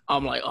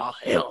I'm like, oh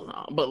hell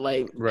no. But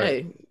like,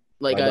 hey,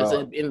 like I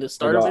said in the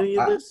start of any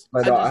of this,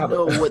 I just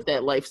know what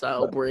that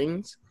lifestyle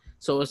brings.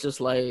 So it's just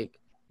like,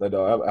 I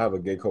have a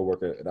gay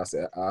coworker, and I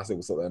say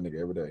what's up to that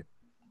nigga every day.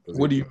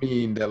 What do you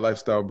mean that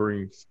lifestyle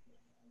brings?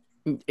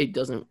 It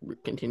doesn't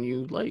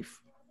continue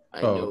life.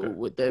 I know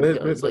what that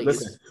does. Like,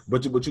 listen,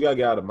 but you gotta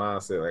get out of the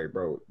mindset, like,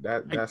 bro.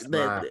 That's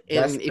not.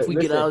 And if we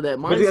get out of that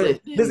mindset,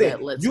 you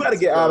gotta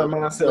get out of the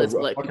mindset of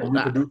fucking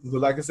reproducing.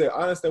 Like I said,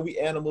 I understand we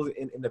animals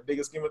in the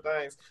bigger scheme of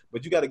things,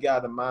 but you gotta get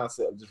out of the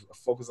mindset of just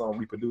focus on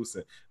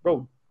reproducing,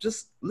 bro.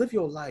 Just live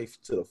your life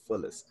to the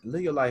fullest.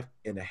 Live your life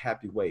in a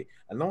happy way.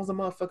 As long as a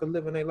motherfucker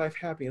living their life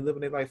happy and living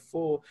their life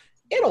full,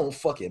 it don't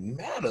fucking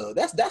matter.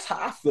 That's how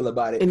I feel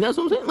about it. And that's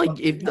what I'm saying. Like,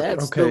 if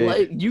that's the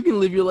life, you can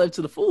live your life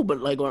to the full.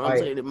 But like what I'm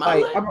saying, in my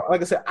life,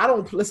 like I said, I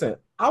don't listen.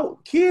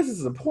 Kids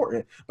is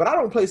important, but I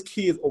don't place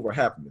kids over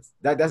happiness.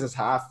 That's just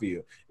how I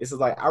feel. It's just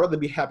like I'd rather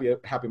be happy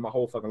my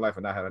whole fucking life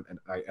and not have.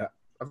 I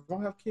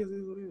don't have kids. It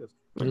is what it is.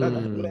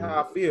 That's really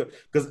how I feel.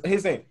 Because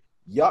here's the thing.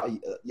 Y'all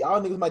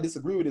niggas might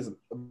disagree with this,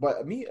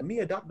 but me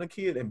adopting a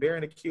kid and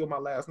bearing a kid with my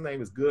last name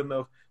is good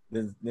enough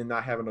than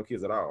not having no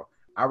kids at all.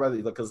 I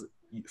rather, because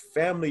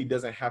family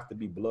doesn't have to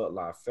be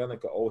bloodline. Family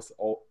can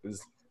also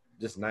is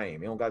just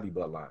name. It don't gotta be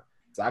bloodline.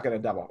 So I can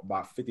adopt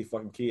about 50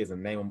 fucking kids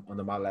and name them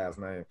under my last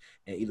name,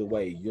 and either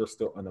way, you're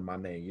still under my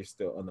name. You're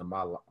still under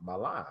my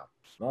line.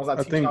 As long as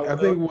I think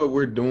what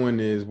we're doing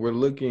is we're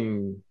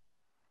looking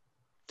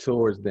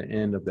towards the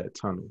end of that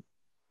tunnel.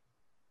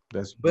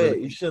 But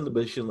it shouldn't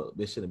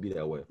be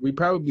that way. We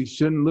probably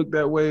shouldn't look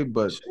that way,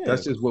 but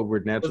that's just what we're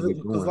naturally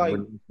doing. Like,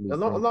 as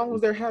long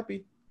as they're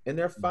happy and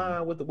they're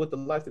fine with the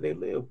life that they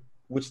live,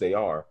 which they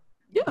are,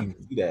 you can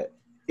see that.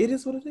 It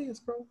is what it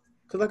is, bro.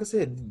 Because like I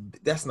said,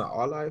 that's not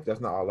our life.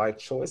 That's not our life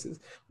choices.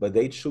 But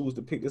they choose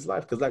to pick this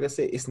life. Because like I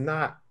said, it's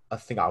not a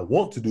thing I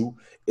want to do.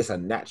 It's a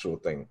natural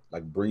thing,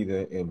 like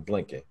breathing and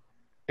blinking.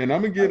 And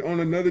I'm going to get on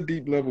another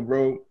deep level,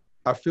 bro.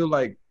 I feel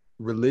like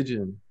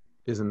religion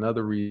is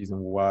another reason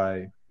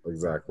why.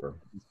 Exactly.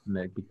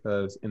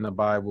 Because in the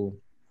Bible,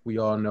 we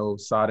all know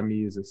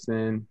sodomy is a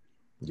sin.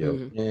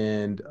 Yep.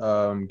 And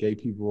gay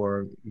people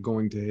are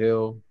going to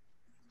hell.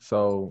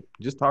 So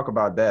just talk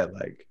about that,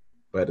 like.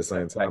 But at the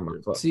same time,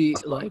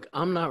 like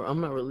I'm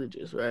not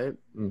religious, right?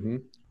 Mm-hmm.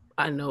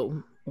 I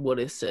know what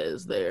it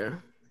says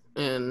there,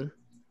 and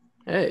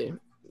hey,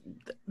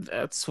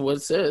 that's what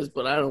it says.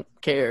 But I don't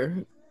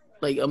care.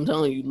 Like, I'm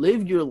telling you,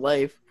 live your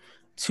life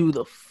to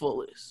the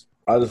fullest.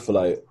 I just feel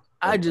like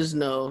I just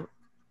know.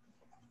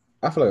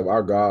 I feel like if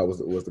our God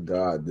was the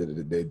God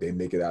that they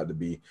make it out to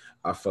be,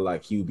 I feel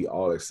like he would be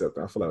all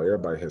accepting. I feel like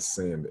everybody has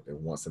sinned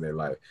once in their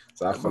life.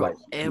 So I feel like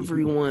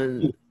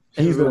everyone.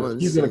 He's gonna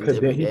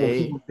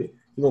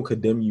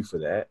condemn you for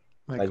that.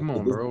 Like come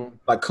on, bro.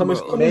 Like come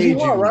as you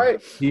are, right?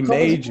 He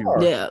made you.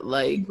 Yeah,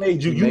 like he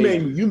made you.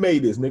 You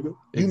made this, nigga.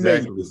 You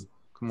made this.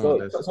 Come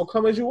on, so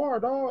come as you are,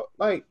 dog.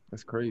 Like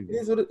that's crazy. It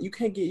is what you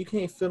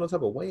can't feel no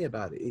type of way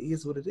about it. It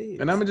is what it is.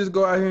 And I'm gonna just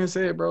go out here and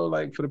say it, bro.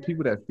 Like for the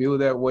people that feel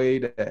that way,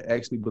 that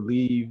actually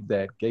believe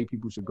that gay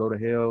people should go to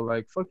hell,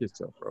 like fuck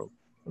yourself, bro.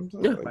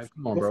 Yeah. Like,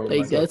 come on, bro.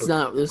 Like that's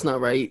not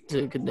right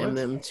to condemn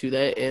them to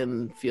that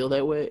and feel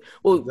that way.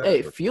 Well,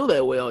 hey, feel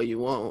that way all you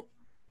want.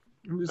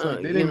 I'm just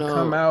like, they didn't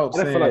come out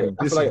I feel like- saying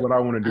I this feel is like- what I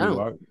want to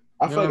do.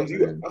 I feel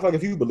like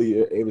if you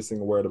believe every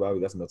single word about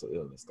it, that's mental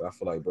illness. I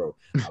feel like, bro,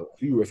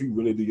 if you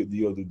really do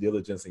your due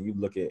diligence and you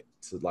look at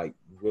to like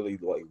really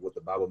like what the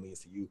Bible means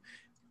to you,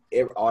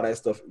 all that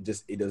stuff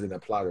it doesn't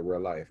apply to real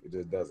life. It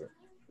just doesn't.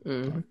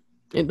 Mm-hmm.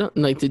 It don't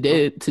like to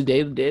day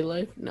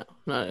life. No,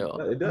 not at all.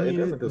 It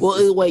doesn't.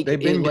 Well, like they've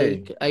been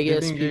gay. I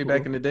guess they've been gay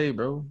back in the day,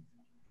 bro.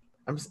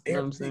 I'm just, You know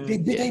what I'm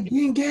saying? they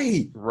being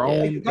gay.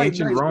 Rome,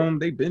 ancient Rome,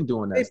 they've been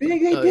doing that. They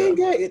being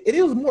gay.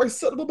 It was more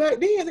acceptable back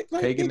then.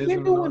 Like, Paganism, they've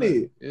been doing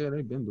it. Yeah,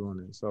 they've been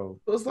doing it. So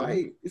it's like,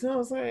 you know what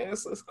I'm saying?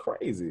 It's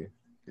crazy.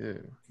 Yeah,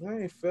 I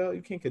ain't felt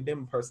you can't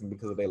condemn a person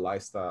because of their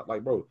lifestyle.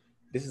 Like, bro,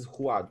 this is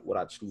what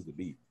I choose to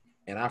be,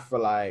 and I feel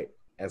like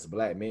as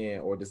black men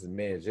or just as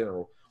men in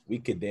general, we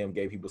condemn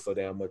gay people so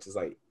damn much. It's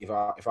like if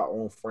our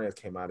own friends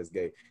came out as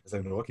gay, it's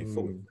like no, I can't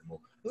fuck with them.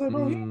 It's like,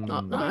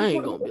 bro, I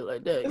ain't gonna be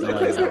like that.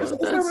 That's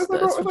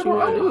what you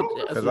want to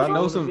do. Because I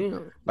know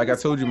some, like I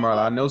told you,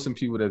 Marla, I know some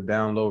people that's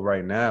down low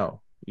right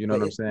now. You know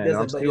what I'm saying?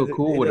 I'm still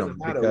cool with them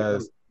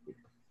because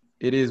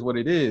it is what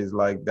it is.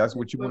 Like that's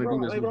what you want to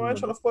do. Like, bro, I ain't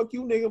trying to fuck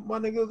you, nigga. My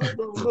niggas, like,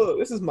 bro, look,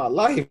 this is my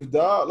life,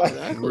 dog.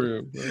 Like,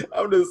 real,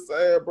 I'm just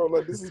saying, bro.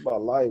 Like, this is my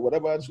life.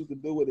 Whatever I choose to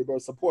do with it, bro,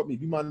 support me.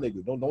 Be my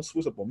nigga. Don't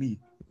switch up on me.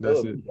 That's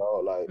love it, me,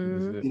 dog. Like,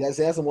 Mm-hmm.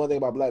 that's one thing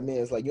about black men.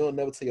 It's like you don't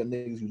never tell your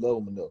niggas you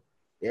love them enough.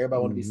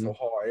 Everybody want to be so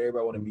hard.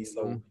 Everybody want to be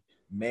so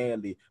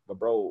manly. But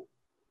bro,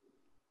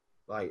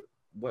 like,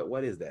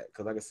 what is that?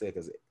 Because like I said,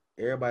 because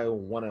everybody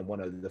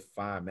want to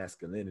define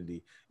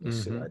masculinity and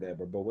shit like that.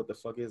 But bro, what the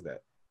fuck is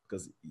that?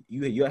 Because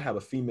you have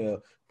a female,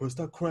 bro,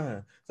 stop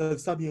crying,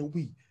 stop being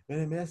weak,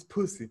 man, that's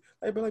pussy.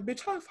 Like, but like,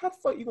 bitch, how the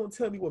fuck you gonna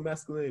tell me what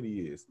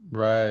masculinity is?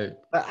 right?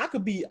 Like, I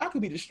could be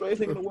the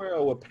straightest nigga in the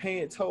world with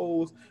paint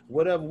toes,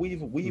 whatever,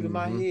 weave in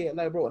my head,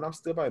 like, bro, and I'm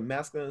still like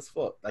masculine as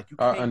fuck. Like, you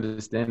can't, Our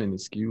understanding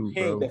is skewed,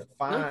 can't bro.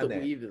 define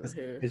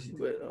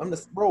that. I'm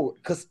just, bro,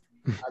 because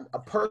a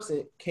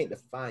person can't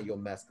define your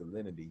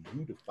masculinity.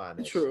 You define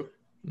that. True.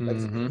 Like,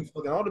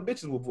 fucking all the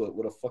bitches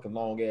with a fucking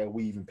long ass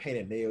weave and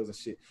painted nails and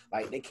shit.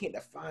 Like, they can't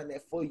define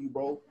that for you,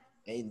 bro.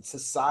 And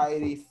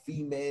society,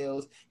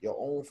 females, your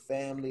own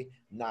family,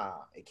 nah,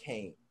 it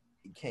can't.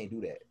 You can't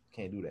do that.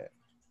 Can't do that.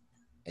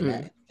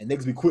 And and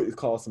niggas be quick to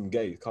call some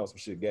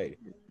shit gay.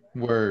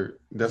 Word.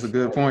 That's a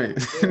good point.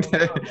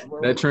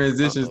 That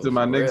transitions to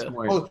my next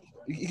point. Oh,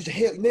 you get your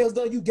hair nails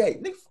done, you gay.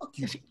 Nigga, fuck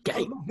you.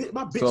 Gay.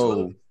 My bitch.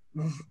 So,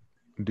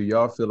 do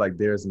y'all feel like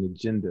there's an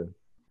agenda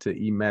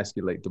to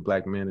emasculate the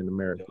black man in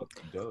America?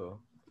 Duh.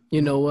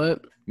 You know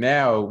what?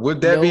 Now,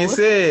 with that being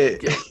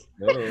said,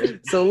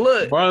 so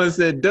look, Marlon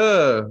said,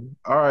 duh.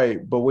 All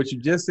right, but what you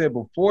just said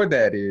before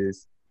that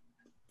is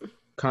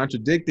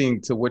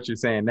contradicting to what you're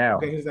saying now.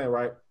 Okay, here's that,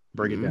 right?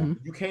 Break it down.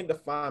 You can't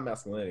define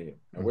masculinity,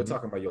 and we're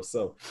talking about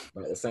yourself.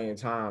 But at the same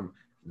time,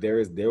 there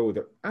were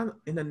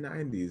in the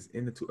 90s,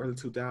 in the early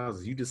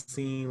 2000s, you just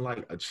seen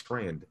like a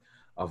trend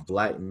of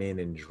black men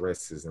in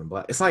dresses and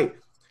black. It's like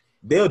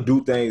they'll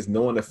do things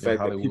knowing the fact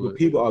that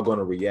people are going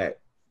to react.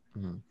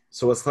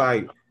 So it's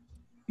like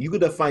you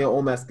could define your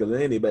own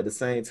masculinity, but at the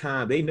same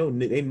time, they know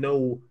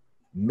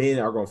men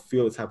are going to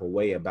feel the type of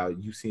way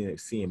about you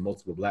seeing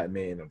multiple black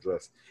men in a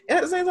dress. And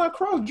at the same time,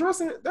 cross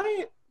dressing,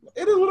 it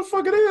is what the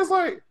fuck it is.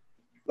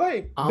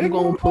 Like I'm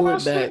gonna pull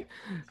it back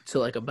to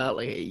like about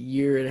like a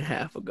year and a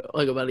half ago,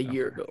 like about a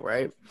year ago,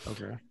 right?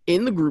 Okay.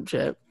 In the group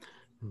chat,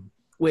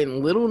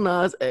 when Lil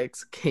Nas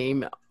X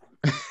came out,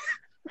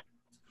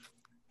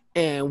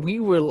 and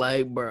we were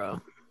like, bro,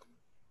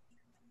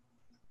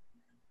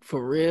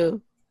 for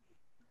real?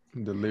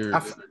 The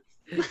lyrics.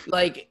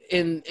 Like,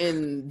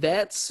 and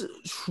that's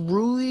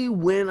truly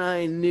when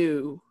I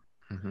knew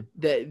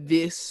that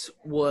this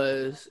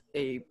was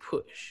a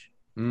push.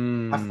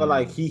 I feel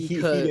like he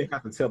didn't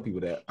have to tell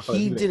people that.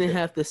 He didn't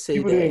have to say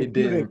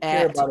that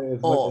at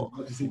all.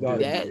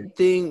 That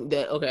thing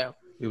that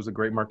It was a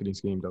great marketing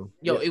scheme, though.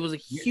 Yo, it was a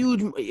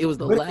huge. It was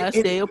the last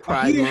day of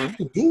Pride Month. He didn't Month. have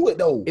to do it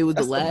though. It was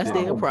the last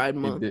day of Pride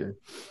Month. It did.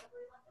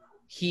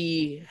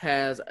 He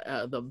has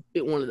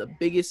one of the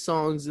biggest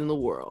songs in the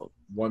world.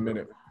 1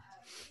 minute.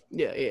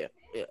 Yeah.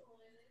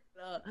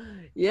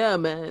 Yeah,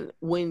 man.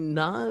 When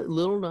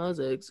Lil Nas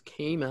X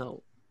came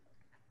out,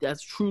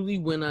 that's truly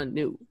when I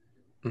knew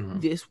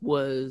this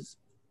was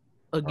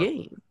a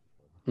game.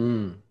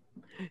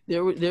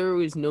 There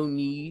was no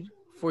need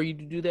for you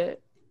to do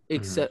that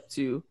except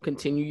to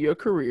continue your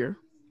career.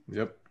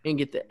 Yep. And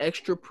get the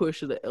extra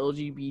push of the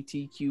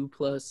LGBTQ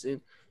plus in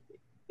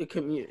the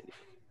community.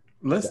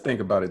 Let's think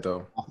about it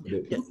though.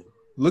 Yeah.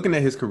 Looking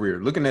at his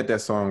career, looking at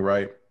that song,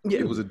 right? Yeah.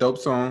 It was a dope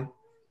song.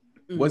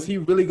 Was he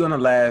really gonna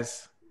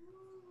last?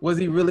 Was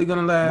he really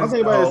gonna last?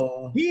 He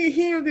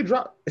only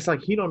dropped. It's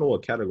like he don't know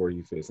what category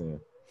he fits in.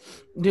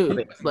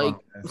 Dude, like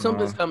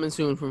something's coming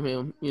soon from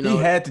him. You know, he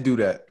had to do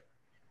that.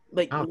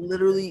 Like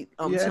literally,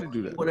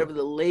 whatever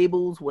the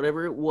labels,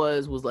 whatever it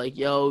was like,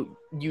 yo,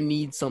 you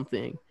need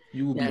something.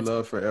 You will be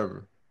loved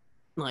forever.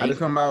 Like, I just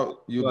come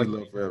out, you'll be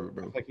loved forever,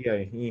 bro. Like, yeah,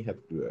 he ain't have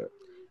to do that.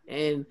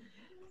 And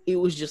it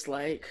was just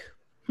like,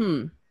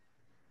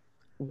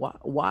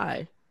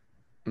 why?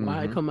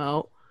 Why come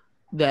out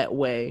that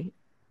way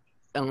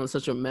on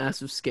such a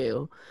massive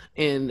scale.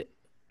 And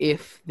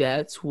if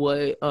that's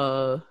what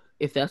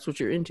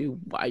you're into,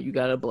 why you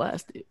gotta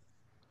blast it?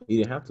 You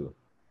didn't have to.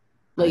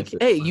 Like,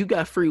 hey, you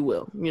got free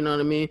will, you know what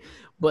I mean?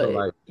 But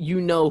like, you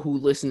know who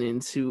listening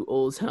to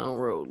Old Town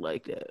Road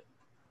like that.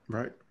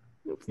 Right.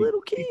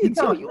 Little kids,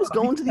 you was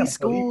going to these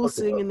schools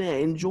singing that,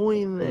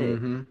 enjoying that.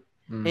 Mm-hmm.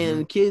 Mm-hmm.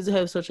 And kids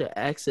have such an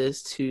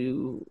access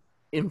to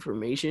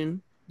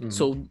information. Mm-hmm.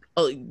 So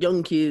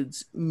young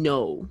kids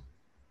know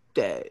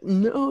that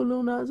no,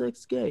 Nas X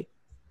is gay.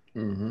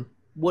 Mm-hmm.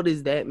 What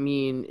does that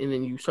mean? And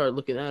then you start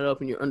looking that up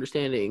and you're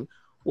understanding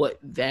what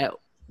that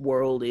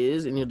world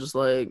is, and you're just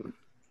like,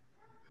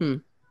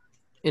 and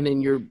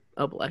then you're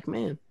a black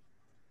man.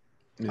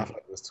 I feel like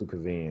it was too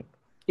convenient.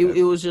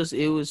 It was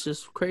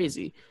just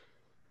crazy.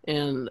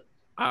 And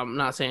I'm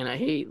not saying I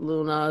hate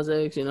Lil Nas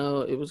X, you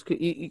know, it was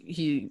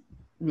he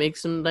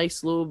makes some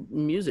nice little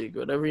music,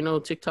 whatever, you know,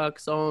 TikTok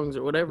songs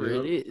or whatever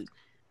it is.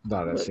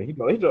 Nah, that shit. He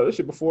did that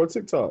shit before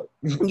TikTok.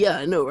 Yeah,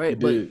 I know, right?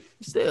 But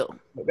still.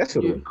 That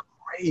shit was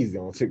crazy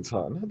on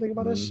TikTok. Now think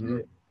about that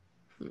shit.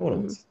 Hold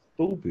on,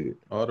 stupid.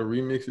 All the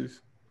remixes,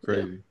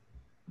 crazy. Yeah.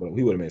 But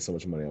we would have made so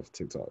much money off of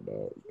TikTok,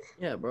 dog.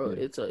 Yeah, bro.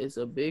 Yeah. It's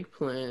a big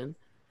plan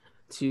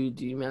to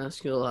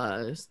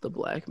demasculize the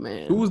black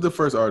man. Who was the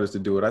first artist to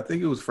do it? I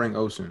think it was Frank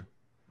Ocean.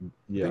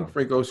 Yeah. I think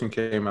Frank Ocean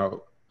came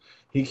out.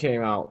 He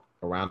came out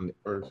around the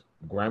first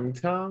Grammy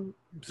time,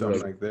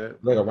 something like that,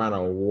 like around an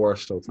award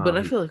show time. But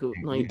I feel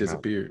like he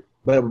disappeared.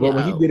 But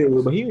when he did it,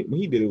 when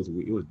he did it,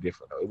 it was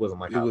different though. It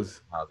wasn't like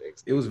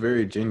it was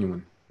very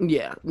genuine.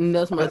 Yeah, and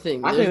that's my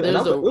thing.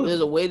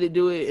 There's a way to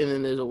do it, and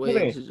then there's a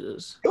way to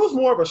just. It was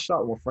more of a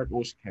shock when Frank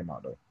Ocean came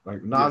out though.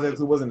 Like Nas X,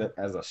 it wasn't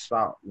as a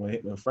shock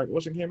when Frank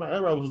Ocean came out.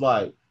 Everyone was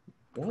like,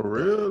 for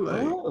real,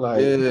 like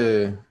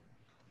yeah,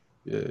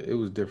 it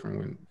was different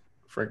when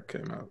Frank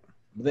came out.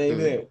 But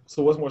then,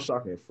 so what's more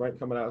shocking? Frank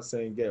coming out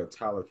saying gay, or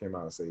Tyler came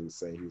out and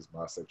saying he was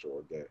bisexual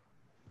or gay?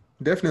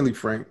 Definitely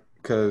Frank,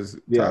 because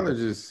Tyler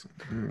just,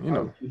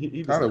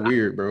 Tyler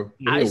weird, bro.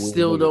 I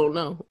still don't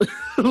know.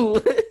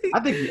 I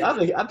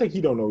think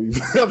he don't know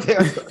either.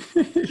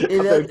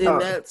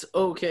 and that's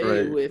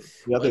okay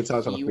with. Yeah, I think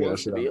Tyler's trying he to figure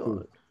wants that to be shit out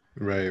on.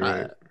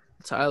 Right.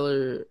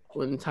 Tyler,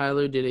 when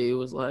Tyler did it, it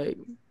was like,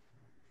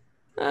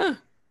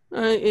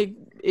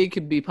 it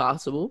could be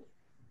possible.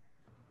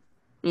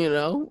 You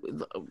know,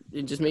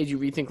 it just made you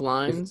rethink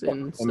lines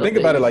and stuff. Think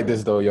about it like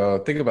this, though, y'all.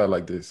 Think about it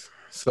like this.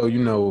 So, you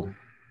know,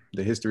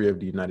 the history of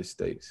the United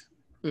States,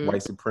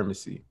 white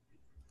supremacy,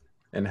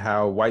 and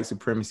how white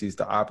supremacy is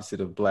the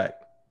opposite of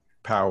black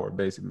power,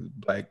 basically,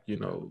 black, you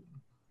know,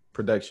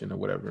 production or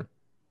whatever.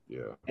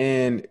 Yeah.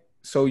 And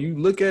so you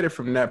look at it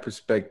from that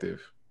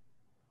perspective.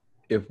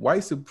 If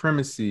white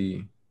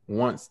supremacy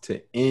wants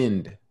to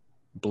end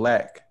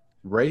black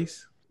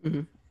race,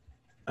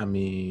 I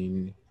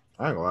mean,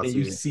 I ain't gonna lie to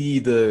you see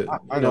the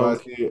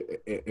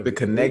the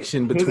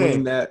connection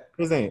between that.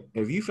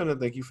 If you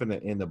think you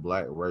finna end the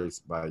black race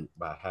by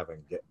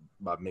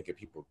making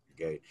people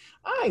gay,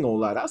 I ain't gonna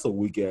lie, that's a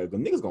weak ass. The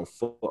niggas gonna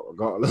fuck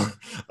regardless.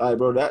 Like,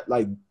 bro,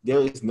 there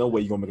is no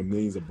way you gonna make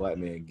millions of black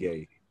men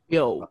gay.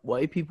 Yo,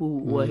 white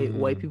people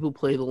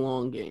play the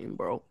long game,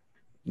 bro.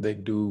 They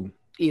do.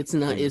 It's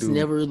not. It's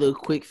never the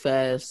quick,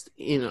 fast,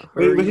 in a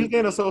hurry. But he's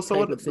getting so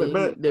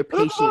they're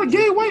patient. But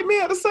gay white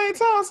men at the same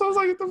time. So it's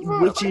like, the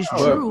fuck? Which is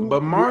true.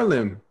 But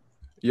Marlon,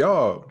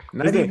 y'all,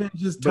 not even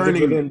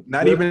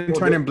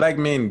turning black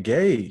men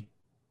gay.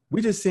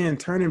 We just saying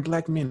turning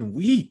black men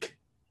weak.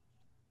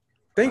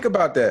 Think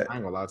about that. I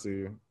ain't gonna lie to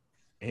you.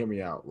 Hear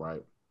me out,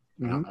 right?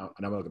 And I'm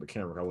gonna look at the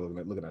camera. I was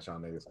looking at y'all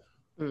niggas.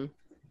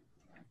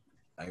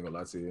 I ain't gonna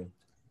lie to you.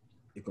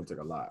 It's gonna take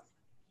a lot,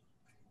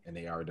 and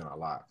they already done a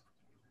lot.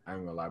 I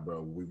ain't gonna lie,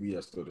 bro. We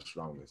are still the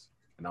strongest,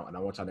 and I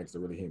want y'all niggas to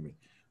really hear me.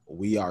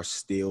 We are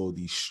still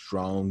the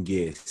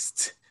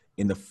strongest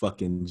in the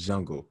fucking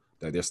jungle.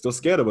 Like, they're still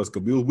scared of us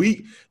because we were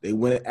weak. They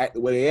went and act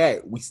the way they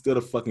act. We still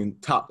the fucking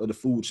top of the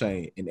food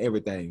chain and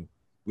everything.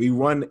 We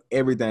run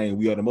everything.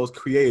 We are the most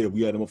creative.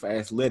 We are the most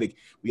athletic.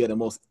 We are the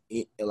most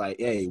we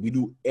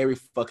do every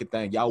fucking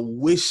thing. Y'all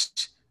wish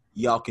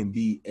y'all can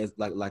be as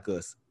like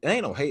us. It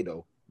ain't no hate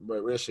though,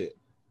 but real shit.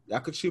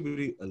 Y'all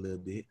contributed a little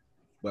bit.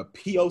 But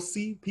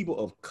POC, people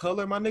of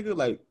color, my nigga,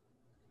 like,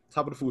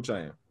 top of the food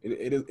chain.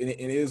 It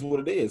is what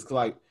it is. Cause,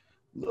 like,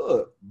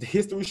 look, the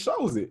history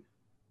shows it.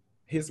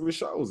 History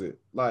shows it.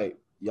 Like,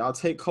 y'all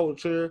take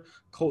culture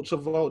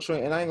vulture,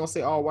 and I ain't gonna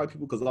say all white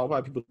people because all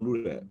white people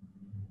do that.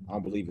 I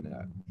don't believe in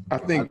that. I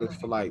think I just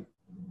feel like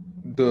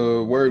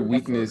the word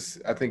weakness,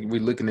 I think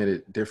we're looking at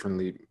it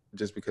differently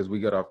just because we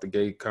got off the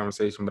gay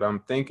conversation, but I'm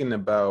thinking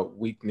about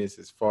weakness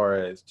as far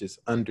as just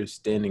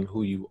understanding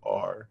who you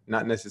are,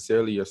 not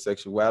necessarily your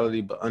sexuality,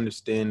 but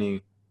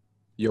understanding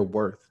your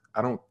worth.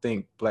 I don't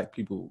think black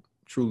people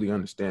truly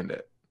understand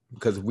that,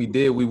 because if we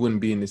did, we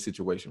wouldn't be in this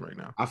situation right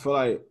now. I feel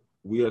like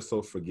we are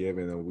so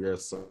forgiving and we are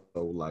so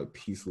like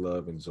peace,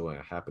 love, and joy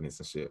and happiness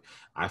and shit.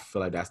 I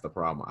feel like that's the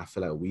problem. I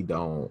feel like we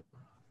don't,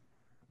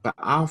 but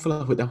I don't feel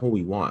like that's what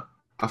we want.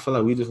 I feel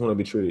like we just want to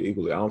be treated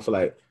equally. I don't feel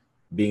like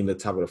being the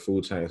top of the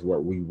food chain is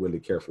what we really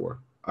care for.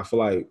 I feel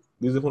like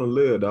we just want to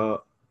live,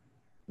 dog.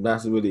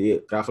 That's really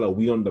it. I feel like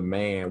we don't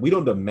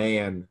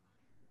demand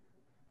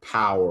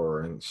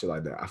power and shit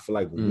like that. I feel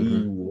like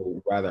we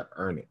would rather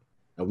earn it,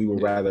 and we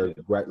would rather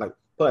like.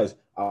 Plus,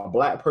 a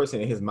black person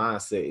in his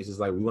mindset is just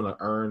like we want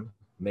to earn,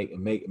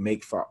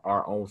 make for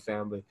our own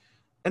family,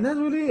 and that's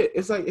really it.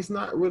 It's like it's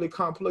not really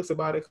complex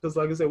about it because,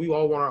 like I said, we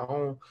all want our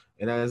own,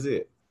 and that's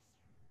it.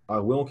 We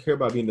don't care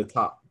about being the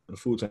top of the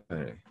food chain.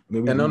 I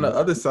mean, and on the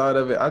other side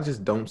of it, I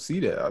just don't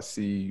see that. I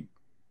see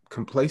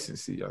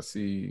complacency. I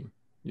see,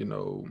 you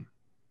know,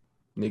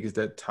 niggas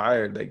that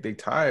tired. Like they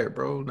tired,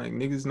 bro. Like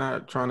niggas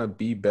not trying to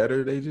be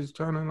better. They just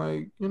trying to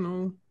like, you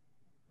know,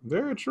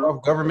 very true.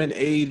 Government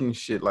aid and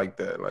shit like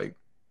that. Like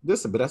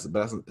this, but that's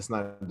it's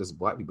not just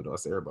black people though.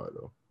 It's everybody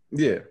though.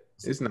 Yeah,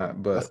 it's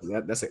not. But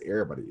that's an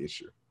everybody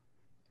issue.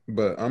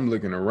 But I'm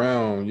looking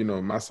around, you know,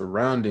 my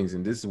surroundings,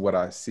 and this is what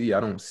I see. I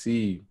don't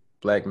see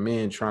black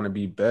men trying to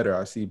be better.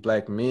 I see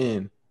black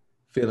men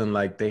feeling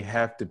like they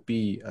have to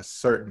be a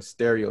certain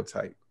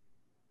stereotype.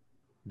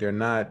 They're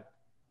not,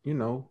 you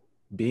know,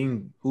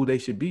 being who they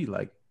should be.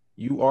 Like,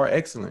 you are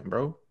excellent,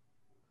 bro.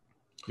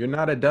 You're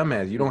not a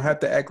dumbass. You don't have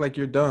to act like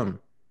you're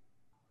dumb.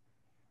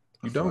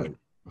 I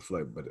feel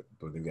like, but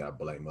they gotta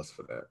blame us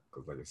for that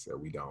because, like I said,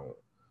 we don't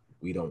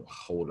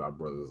hold our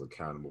brothers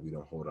accountable. We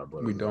don't hold our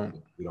brothers.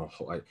 We don't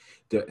hold like,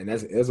 and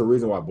there's a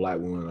reason why black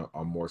women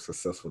are more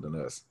successful than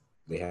us.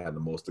 They have the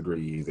most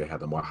degrees. They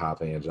have the more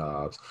high-paying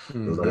jobs.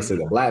 Like I said,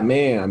 the black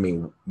man. I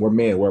mean, we're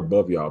men. We're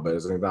above y'all, but at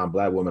the same time,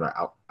 black women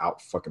are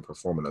out fucking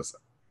performing us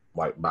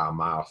like by a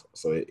mile.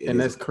 So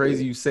that's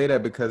crazy. You say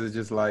that because it's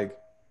just like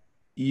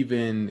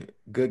even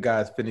good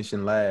guys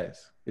finishing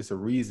last. It's a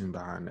reason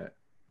behind that.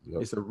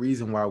 Yep. It's a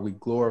reason why we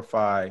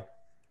glorify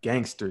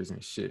gangsters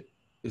and shit.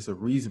 It's a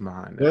reason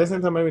behind that. At the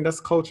same time, I mean, that's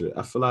culture.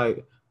 I feel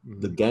like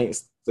the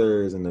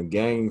gangsters and the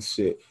gang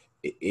shit,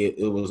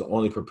 it was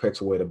only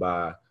perpetuated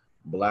by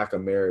Black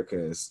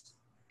Americans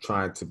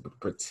trying to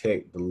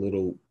protect the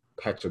little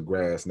patch of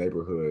grass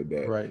neighborhood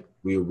that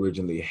we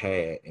originally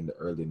had in the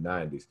early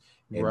 90s.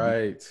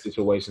 And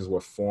situations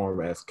were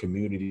formed as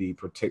community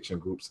protection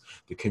groups,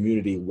 the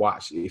community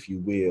watch, if you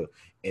will.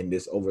 And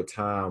this over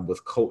time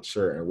with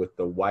culture and with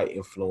the white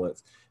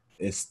influence,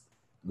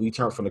 we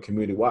turned from the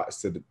community watch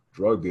to the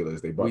drug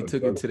dealers. We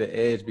took it to the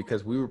edge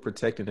because we were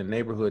protecting a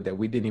neighborhood that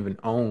we didn't even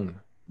own.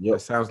 Yep. That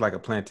sounds like a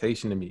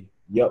plantation to me.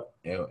 Yep.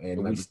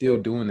 And we still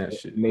doing that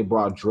shit. And they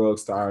brought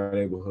drugs to our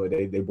neighborhood.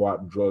 They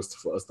brought drugs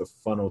for us to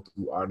funnel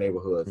through our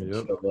neighborhoods and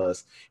kill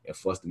us, and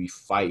for us to be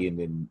fighting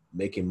and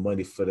making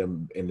money for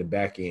them in the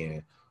back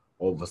end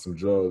over some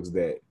drugs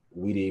that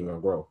we didn't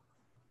even grow.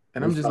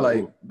 And I'm just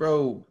like,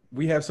 bro,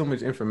 we have so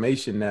much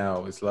information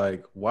now. It's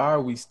like, why are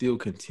we still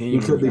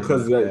continuing?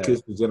 Because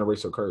it's a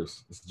generational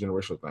curse. It's a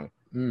generational thing.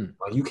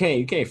 Like you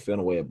can't feel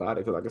no way about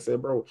it. Because like I said,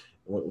 bro,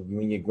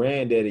 when your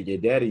granddaddy, your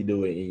daddy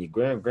do it, and your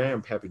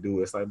grandpappy do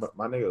it, it's like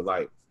my nigga,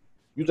 like,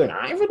 you think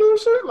I ain't for doing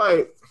shit?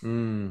 Like,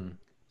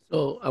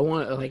 So I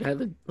want to I had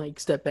to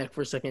step back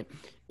for a second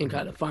and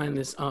kind of find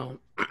this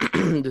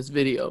this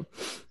video.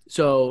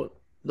 So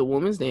the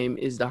woman's name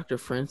is Dr.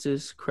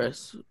 Frances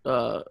Cress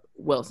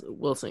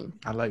Welsing.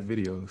 I like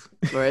videos.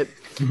 Right.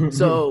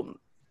 So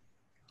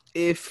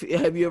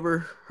have you ever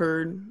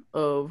heard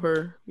of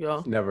her,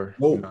 y'all? Never.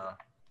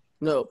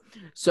 No.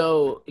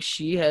 So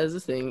she has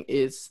a thing.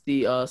 It's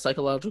the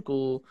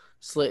psychologically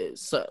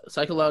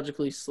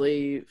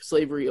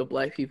slavery of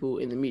Black people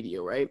in the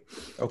media, right?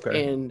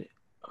 Okay. And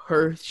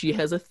she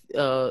has it's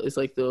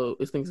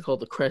things called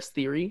the Cress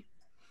theory,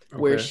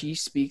 where she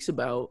speaks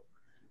about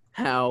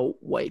how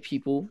white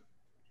people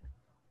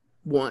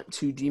want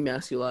to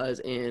demasculize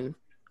and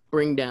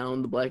bring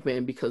down the Black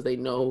man because they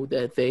know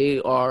that they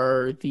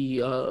are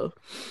the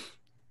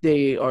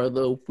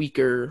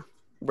weaker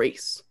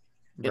race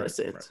in a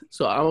sense.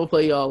 So I'm gonna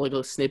play y'all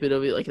a snippet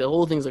of it. Like the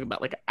whole thing's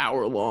about an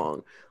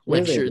hour-long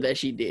lecture that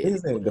she did.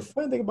 The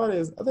funny thing about it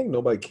is I think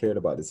nobody cared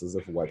about this as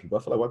if for white people.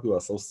 I feel like white people are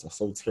so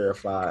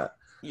terrified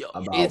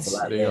about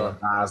Black men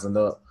rising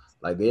up.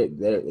 Like they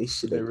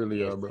shit. They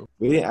really are, bro.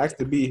 We didn't ask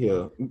to be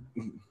here.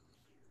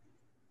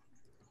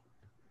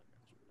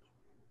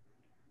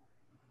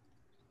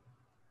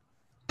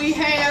 We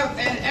have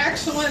an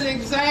excellent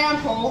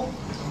example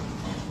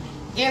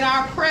in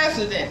our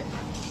president,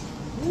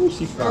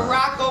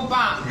 Barack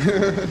Obama.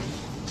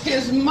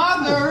 His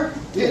mother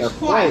is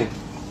white,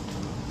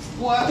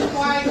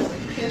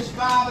 his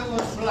father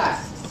was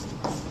Black.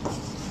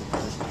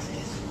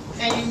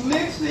 And you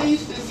mix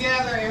these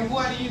together and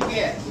what do you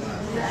get?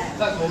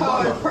 A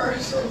colored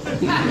person.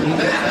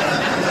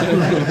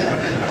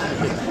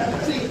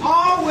 See,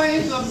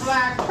 always a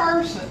Black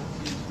person.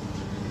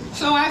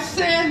 So I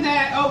said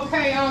that,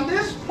 okay, on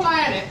this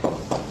planet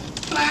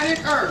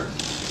Earth,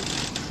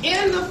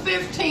 in the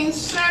 15th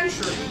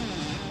century,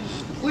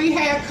 we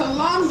had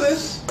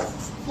Columbus,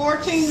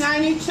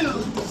 1492,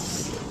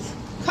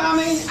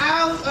 coming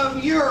out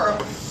of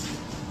Europe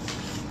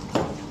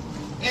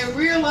and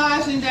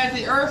realizing that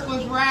the Earth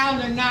was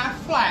round and not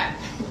flat.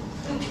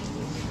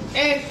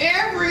 And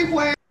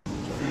everywhere,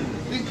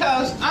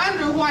 Because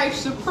under white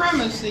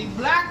supremacy,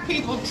 black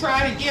people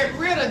try to get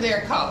rid of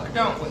their color,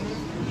 don't we?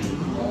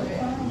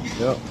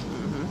 Yep.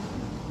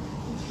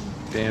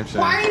 Damn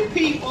shame. White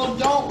people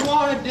don't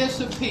want to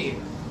disappear.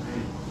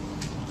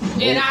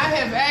 And I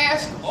have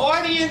asked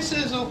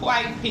audiences of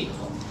white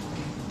people,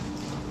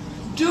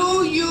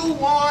 do you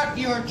want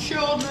your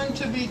children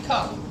to be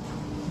colored?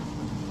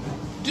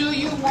 Do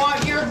you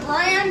want your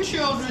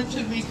grandchildren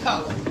to be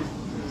colored?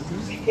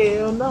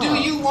 Hell no. Do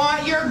you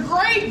want your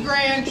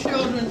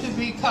great-grandchildren to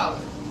be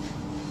colored?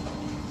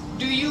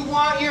 Do you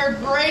want your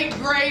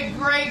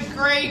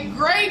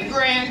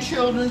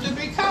great-great-great-great-great-grandchildren to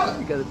be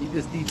colored? You gotta be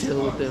this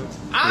detailed with them.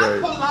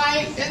 I'm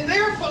polite and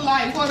they're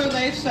polite. What do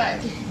they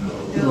say?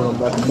 No.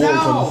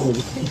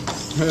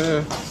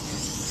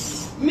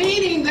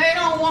 Meaning they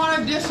don't want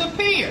to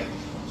disappear.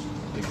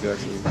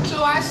 Exactly.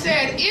 So I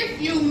said, if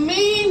you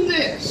mean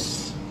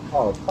this,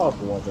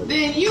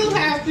 then you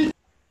have to.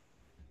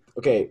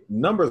 Okay,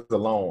 numbers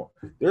alone.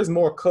 There's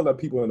more colored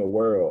people in the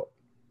world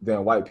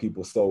than white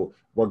people. So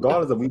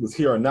regardless of we was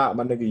here or not,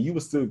 my nigga, you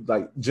was still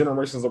like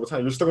generations over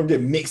time. You're still gonna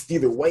get mixed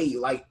either way.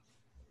 Like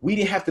we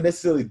didn't have to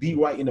necessarily be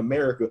white in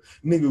America,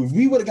 nigga.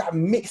 We would have got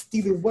mixed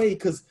either way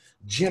because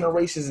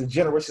generations and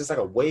generations like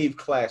a wave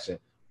clashing.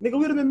 Nigga,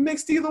 we'd have been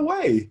mixed either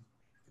way.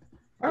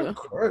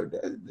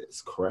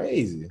 That's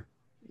crazy.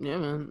 Yeah,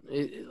 man.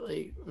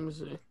 Like, let me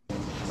see.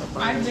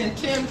 I've been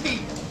 10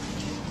 people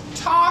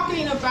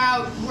talking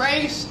about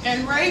race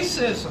and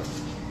racism.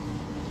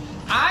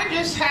 I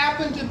just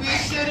happen to be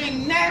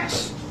sitting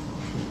next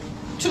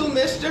to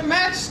Mr.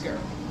 Metzger.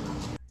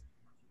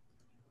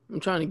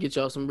 I'm trying to get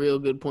y'all some real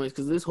good points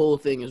because this whole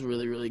thing is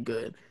really, really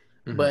good.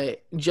 Mm-hmm.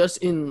 But just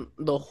in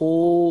the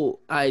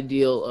whole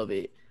ideal of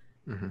it,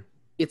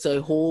 it's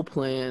a whole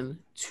plan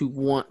to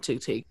want to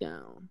take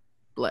down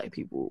black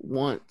people,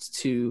 want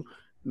to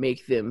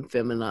make them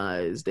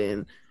feminized,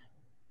 and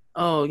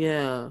oh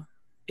yeah,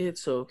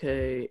 it's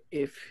okay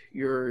if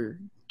you're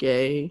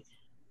gay,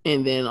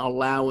 and then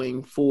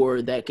allowing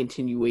for that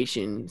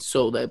continuation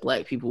so that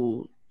black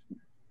people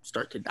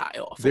start to die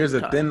off. There's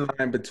a thin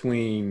line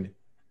between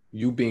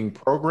you being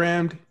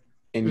programmed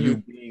and you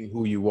being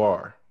who you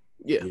are.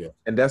 Yeah.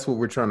 And that's what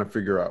we're trying to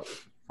figure out.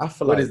 I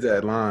feel what like, is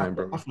that line,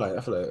 bro? I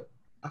feel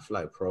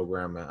like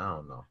programming. I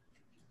don't know.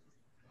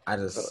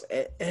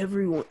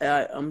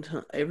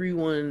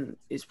 Everyone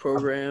is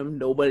programmed.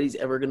 Nobody's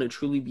ever gonna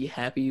truly be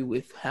happy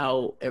with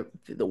how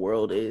the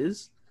world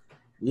is.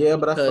 Yeah,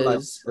 but I feel like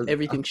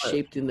everything's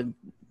shaped in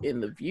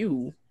the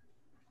view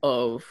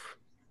of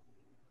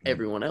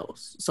everyone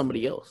else,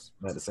 somebody else.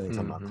 At the same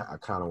time, I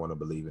kind of want to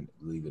believe in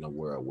a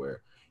world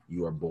where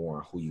you are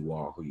born who you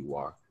are.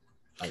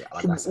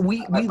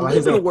 We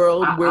live in a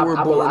world where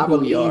we're born who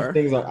we are.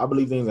 I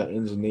believe things are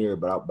engineered,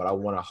 but I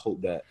want to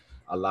hope that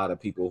a lot of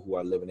people who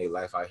are living their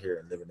life out here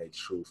and living their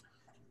truth,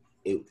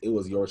 it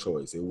was your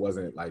choice. It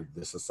wasn't like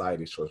the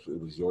society's choice.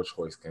 It was your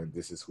choice, and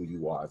this is who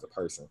you are as a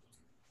person.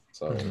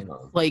 So, you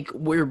know. Like,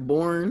 we're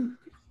born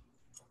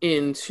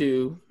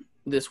into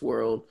this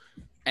world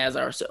as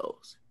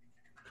ourselves,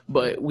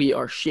 but we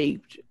are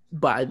shaped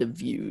by the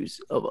views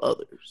of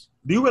others.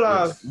 Do you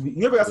realize,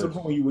 you ever got to the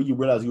point where you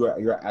realize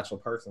you're an actual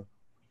person?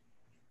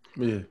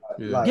 Yeah.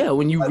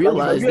 When you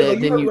realize that,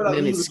 then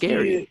it's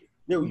scary.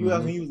 Yeah, you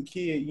realize when you was a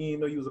kid, you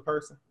didn't know you was a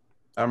person.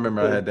 I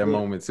remember I had that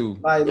moment too.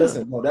 Like,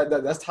 listen, no,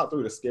 that's top 3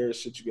 of the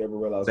scariest shit you ever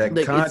realize. That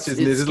like,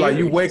 consciousness is like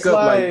you wake up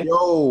like,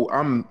 yo,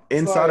 I'm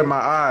inside of my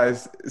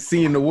eyes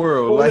seeing the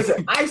world. Well, like,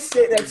 listen, I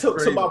said that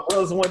to my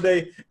brothers one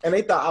day, and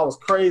they thought I was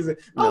crazy.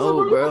 I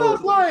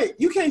was like,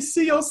 you can't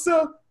see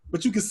yourself,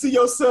 but you can see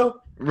yourself.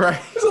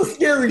 Right. It's some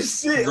scary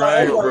shit.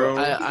 Right, bro.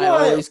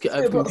 I've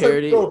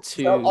compared it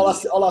to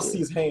all I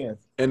see is hands.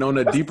 And on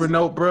a deeper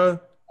note, bro,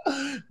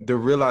 the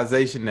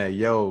realization that,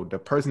 yo, the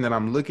person that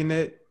I'm looking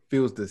at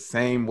feels the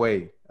same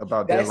way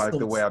about their life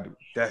the way I do.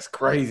 That's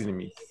crazy to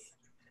me.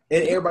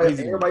 And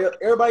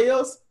everybody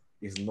else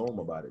is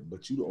normal about it,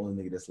 but you the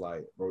only nigga that's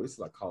like, bro, this is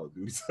like Call of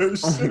Duty. Oh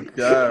my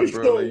God,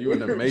 bro, like, you in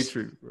the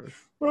Matrix, bro.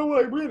 Bro,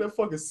 like, we're in a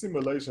fucking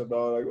simulation,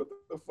 dog. Like, what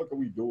the fuck are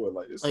we doing?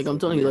 Like I'm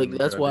telling you, like,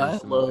 that's why I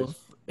love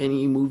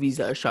any movies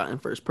that are shot in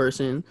first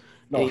person.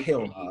 No,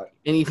 hell no.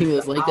 Anything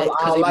that's like that.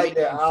 I don't like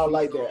that. I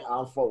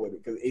don't fuck with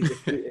it because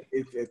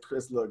it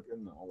Chris look.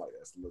 No, I don't like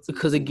that.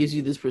 Because it gives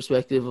you this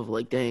perspective of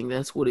like, dang,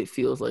 that's what it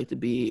feels like to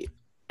be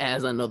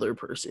as another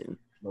person.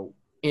 Nope.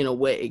 In a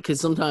way,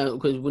 because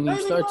when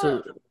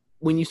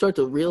you start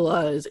to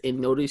realize and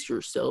notice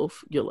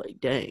yourself, you're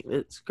like, dang,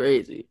 that's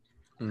crazy.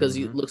 Because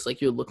it looks like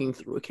you're looking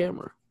through a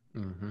camera.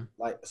 Mm-hmm.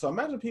 Like, so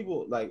imagine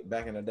people like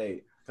back in the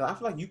day. Because I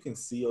feel like you can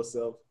see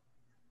yourself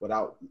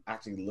without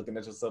actually looking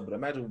at yourself. But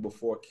imagine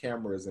before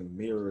cameras and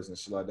mirrors and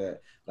shit like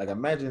that. Like,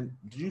 imagine,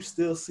 do you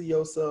still see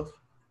yourself?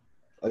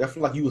 Like, I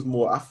feel like you was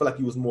more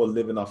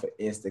living off of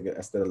instinct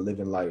instead of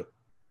living like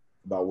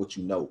about what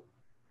you know.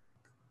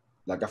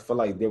 Like, I feel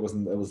like it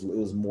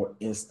was more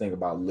instinct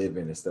about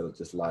living instead of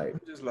just like.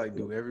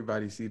 Do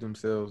everybody see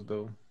themselves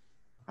though?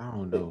 I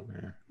don't know,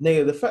 man.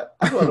 Nigga, the fact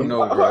I feel like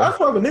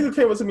a nigga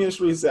came up to me in the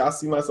street and said, "I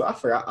see myself." I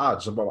figure I'll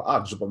jump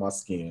on my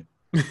skin.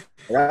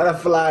 I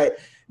feel like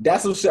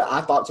That's some shit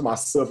I thought to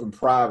myself in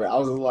private. I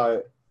was just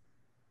like,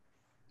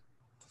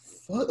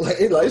 fuck,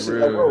 it's shit,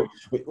 like, bro,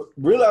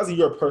 realizing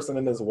you're a person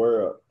in this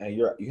world and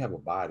you have a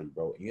body,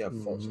 bro, and you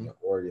have functioning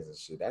organs and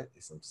shit. That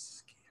is some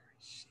scary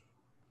shit.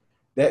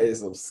 That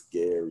is some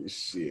scary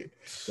shit.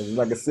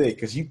 Like I said,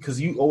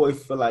 because you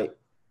always feel like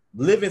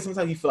living.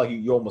 Sometimes you feel like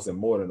you're almost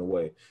immortal in a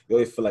way. You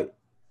always feel like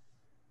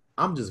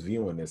I'm just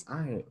viewing this.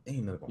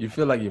 Ain't nothing. You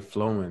feel like you're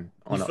flowing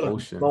on the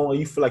ocean.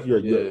 You feel like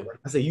you're.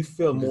 I say you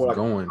feel more like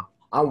going.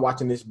 I'm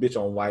watching this bitch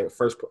on white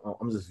first.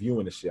 I'm just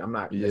viewing the shit. I'm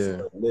not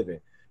necessarily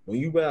living. When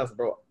you realize,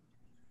 bro,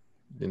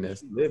 then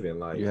that's living.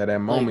 Like you had that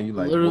moment. You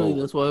like literally.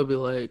 whoa. That's why I'd be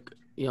like,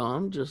 yo,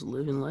 I'm just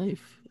living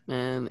life,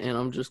 man, and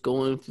I'm just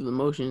going through the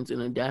motions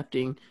and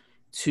adapting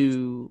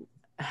to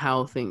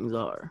how things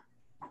are.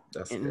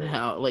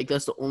 How like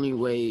that's the only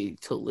way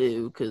to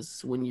live,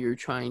 because when you're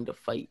trying to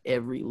fight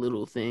every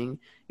little thing,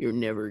 you're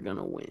never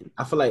gonna win.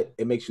 I feel like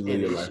it makes you live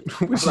your life.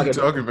 What you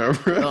talking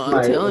about, bro? No,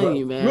 I'm telling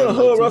you, man.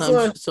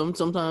 Like,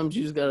 sometimes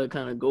you just gotta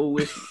kind of go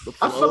with the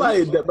flow. I feel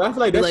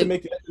like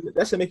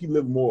that should make you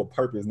live more with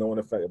purpose, knowing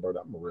the fact, bro,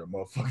 I'm a real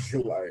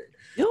motherfucker. Like,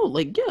 yo,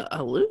 like yeah,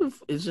 I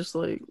live. It's just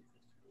like,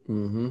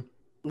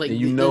 like and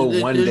you know,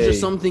 one day there's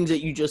just some things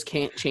that you just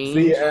can't change.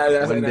 See,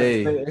 one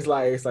day, it's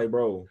like,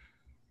 bro.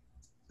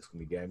 It's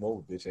gonna be game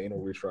over, bitch. Ain't no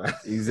retry.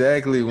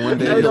 Exactly. One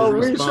day ain't no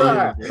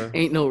retry.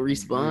 Ain't no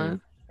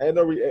respawn. Ain't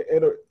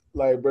no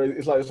like, bro.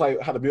 It's like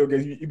how the Bill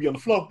Gates you be on the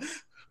floor.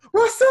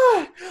 Right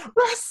side.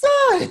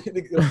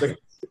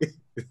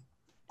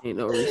 Ain't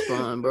no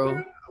respawn,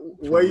 bro.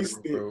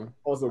 Wasted.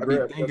 I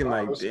be thinking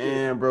like,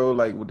 damn, bro.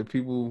 Like with the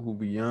people who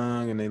be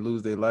young and they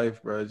lose their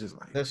life, bro. It's just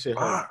like that shit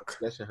hurts.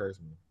 That shit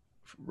hurts me.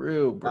 For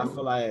real, bro. I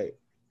feel like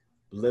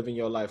living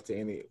your life to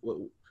any.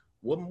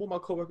 What my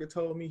coworker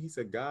told me, he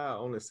said God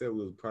only said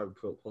we was probably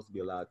supposed to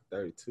be alive at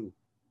 32.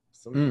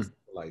 Something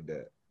like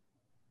that.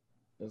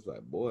 It's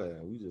like, boy,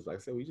 we just, like I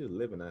said, we just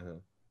living out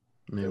here.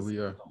 Yeah, we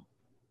are.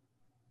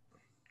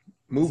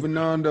 Moving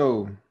on,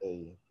 though.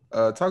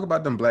 Talk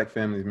about them black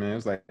families, man. It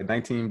was like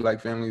 19 black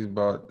families,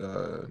 about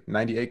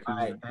 90 acres.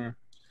 Right.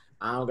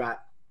 I don't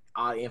got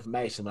all the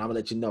information, but I'm going to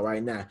let you know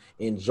right now.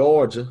 In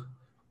Georgia,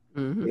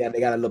 they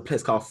got a little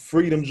place called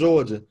Freedom,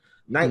 Georgia.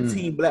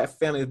 19 black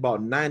families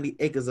bought 90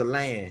 acres of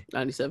land.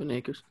 97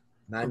 acres.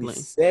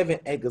 97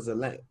 acres of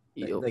land.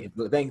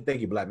 Thank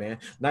you, black man.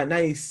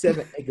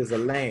 97 acres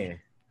of land.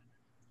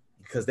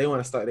 Because they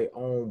want to start their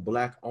own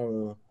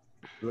black-owned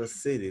little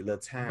city,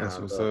 little town. That's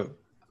what's up.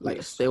 Like,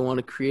 yes, they want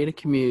to create a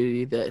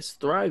community that is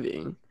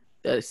thriving,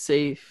 that is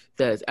safe,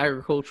 that is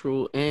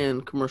agricultural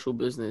and commercial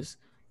business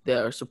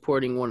that are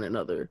supporting one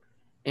another,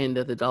 and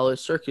that the dollar is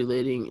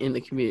circulating in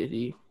the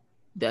community.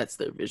 That's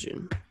their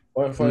vision.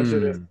 Funny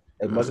shit is,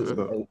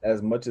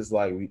 as much as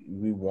like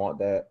we want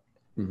that,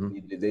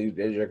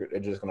 they're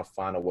just gonna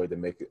find a way to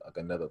make it like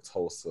another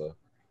Tulsa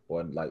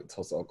or like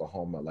Tulsa,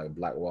 Oklahoma, like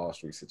Black Wall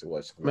Street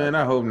situation. Man,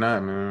 I hope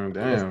not, man.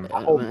 Damn.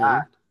 I hope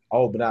not. I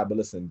hope not. But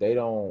listen, they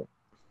don't.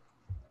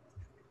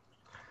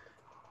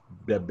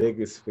 The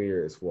biggest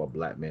fear is for a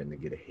black man to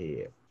get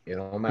ahead. You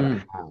know, no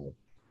matter how,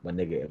 my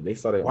nigga, if they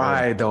started.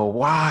 Why though?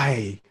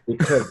 Why?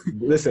 Because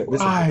listen,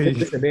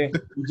 man.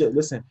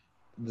 Listen.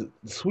 The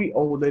sweet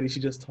old lady, she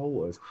just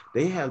told us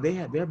they have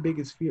their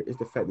biggest fear is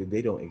the fact that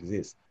they don't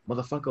exist.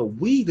 Motherfucker,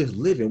 we just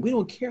living. We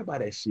don't care about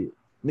that shit.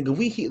 Nigga,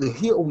 we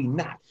here or we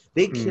not.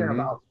 They care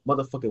about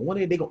motherfucking one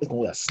day it's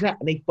gonna snap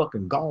and they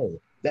fucking gone.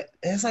 And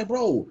it's like,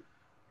 bro,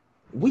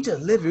 we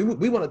just living.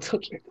 We want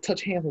to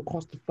touch hands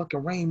across the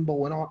fucking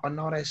rainbow and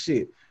all that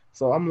shit.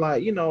 So I'm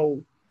like, you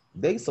know,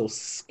 they so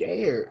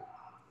scared.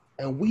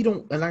 And we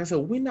don't, and like I said,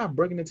 we're not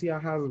breaking into y'all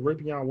houses,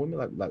 raping y'all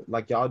women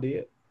like y'all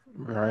did.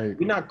 Right.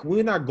 We're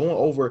not going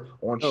over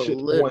on shit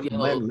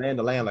land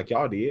to land like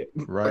y'all did.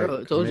 Right.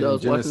 Bro, I told you I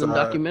was watching them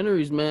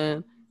documentaries,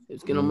 man.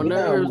 It's getting on my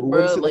nerves,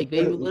 bro. Like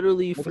they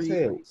literally free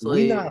slaves.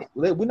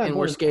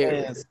 We're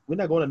scared. We're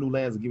not going to new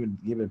lands and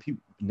giving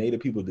people, native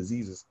people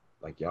diseases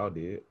like y'all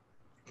did.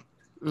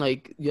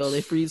 Like, yo, they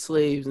freed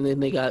slaves and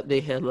then they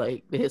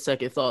had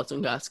second thoughts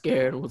and got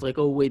scared and was like,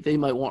 oh wait, they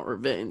might want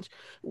revenge,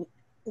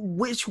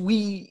 which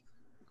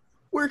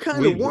we're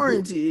kind of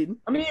warranted.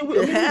 I mean,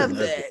 we have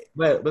that.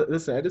 But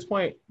listen, at this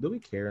point, do we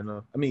care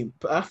enough? I mean,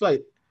 I feel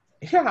like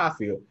here's how I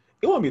feel.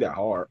 It won't be that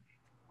hard.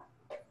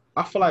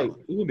 I feel like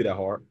it wouldn't be that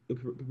hard.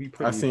 It'd be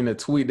pretty. I seen a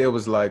tweet that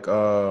was like,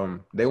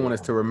 they want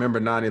us to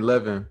remember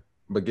 9/11,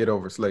 but get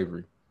over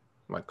slavery.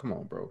 I'm like, come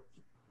on, bro.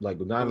 Like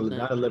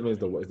 9/11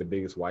 is the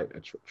biggest white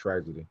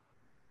tragedy.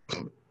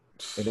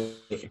 But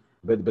it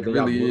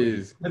really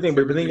is. But then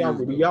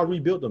y'all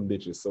rebuilt them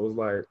bitches, so it's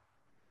like.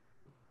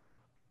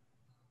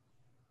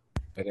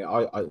 And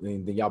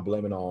then y'all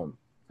blame it on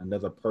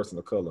another person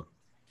of color.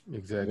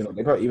 Exactly.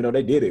 Even though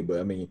they did it, but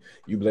I mean,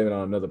 you blame it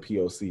on another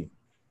POC.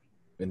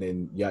 And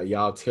then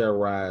y'all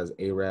terrorized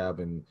Arab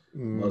and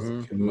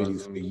Muslim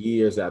communities for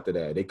years after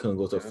that. They couldn't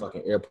go to a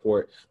fucking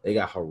airport. They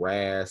got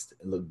harassed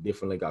and looked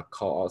differently, got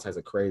caught, all types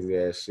of crazy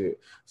ass shit.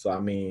 So I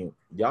mean,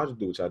 y'all just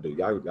do what y'all do.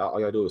 Y'all all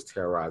y'all do is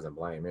terrorize and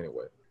blame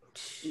anyway.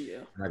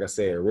 Yeah. Like I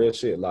said, real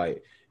shit,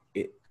 like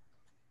it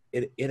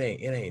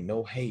ain't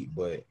no hate,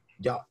 but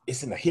y'all,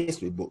 it's in the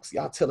history books.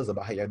 Y'all tell us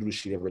about how y'all do this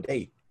shit every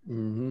day.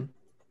 Mm-hmm.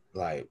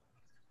 Like,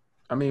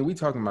 I mean, we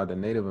talking about the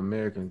Native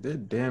Americans. They're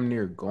damn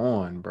near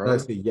gone, bro.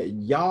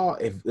 y'all,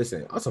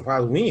 listen, I'm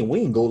surprised we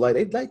ain't go like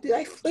they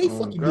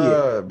fucking did.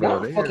 Bro,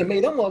 Y'all fucking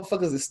made them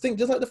motherfuckers extinct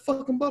just like the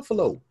fucking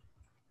buffalo.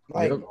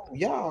 Like,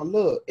 y'all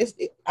look,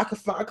 I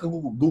could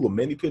Google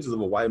many pictures of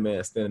a white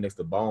man standing next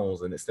to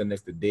bones and standing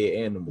next to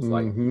dead animals.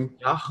 Like,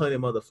 y'all hunting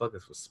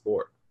motherfuckers for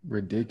sport.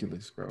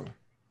 Ridiculous, bro.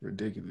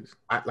 Ridiculous.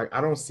 I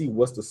don't see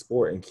what's the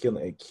sport in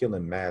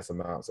killing mass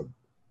amounts of.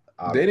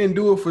 They didn't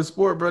do it for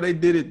sport, bro. They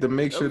did it to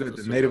make sure that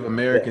the Native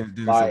Americans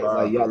didn't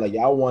survive.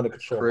 Y'all want to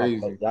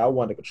control. Y'all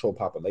want to control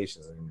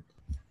populations, and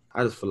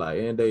I just feel like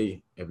any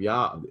day if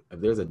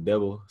there's a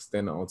devil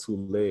standing on two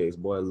legs,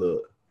 boy,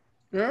 look,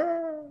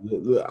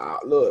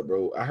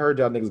 bro. I heard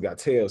y'all niggas got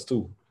tails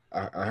too.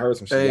 I heard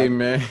some shit. Hey,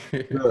 man.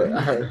 Look,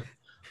 I heard.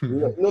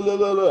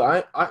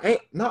 Look. I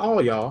ain't not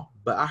all y'all,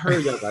 but I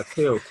heard y'all got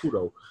tails too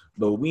though.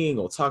 But we ain't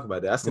gonna talk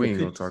about that. We ain't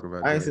gonna talk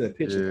about that. I ain't seen a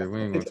picture. Yeah,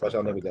 we ain't gonna talk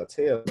about y'all niggas got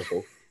tails.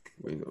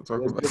 We ain't gonna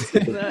talk about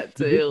that. Not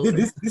tails.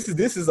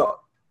 This is a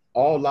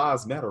All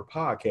Lives Matter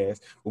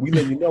podcast, but we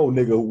let you know,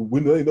 nigga. We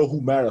let you know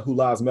who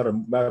lives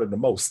matter the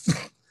most.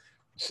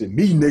 Shit,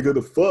 me, nigga.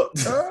 The fuck.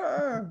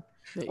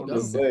 I'm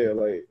just saying,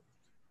 like,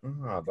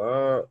 nah,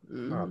 dog.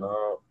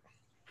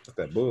 That's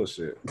that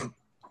bullshit.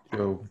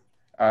 Yo,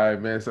 all right,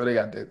 man. So they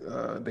got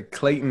the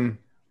Clayton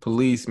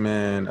police,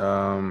 man.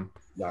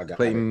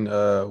 Clayton,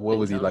 what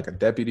was he, like a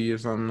deputy or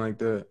something like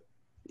that?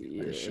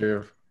 Yeah. Like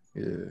sheriff.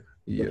 Yeah.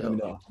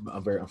 No,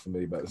 I'm very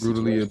unfamiliar about this.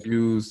 Brutally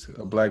abused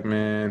a black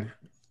man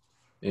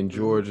in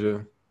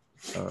Georgia.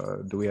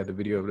 Do we have the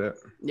video of that?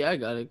 Yeah, I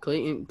got it.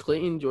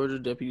 Clayton, Georgia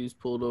deputies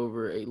pulled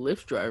over a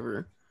Lyft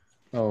driver,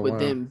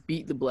 then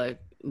beat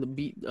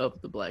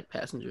up the black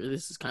passenger.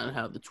 This is kind of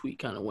how the tweet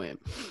kind of went.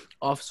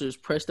 Officers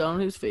pressed down on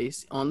his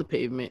face on the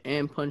pavement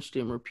and punched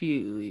him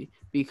repeatedly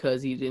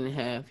because he didn't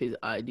have his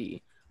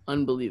ID.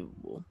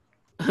 Unbelievable.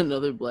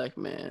 Another black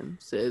man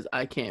says,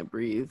 "I can't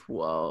breathe,"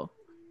 while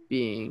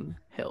being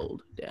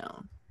held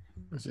down.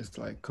 It's just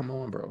like, come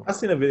on, bro. I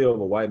seen a video of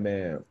a white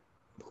man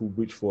who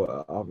reached for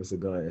an officer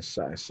gun and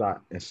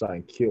shot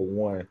and killed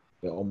one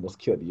that almost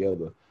killed the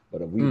other.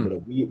 But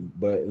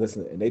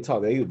listen, and they were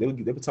talking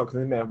to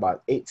him man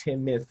about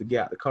 8-10 minutes to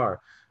get out the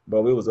car.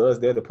 But it was us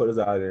there to put us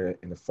out there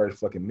in the first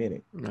fucking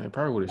minute. Man, they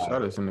probably would have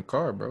shot us in the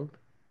car, bro.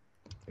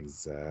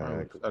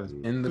 Exactly. Shot us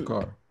in the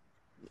car.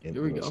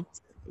 Here we go.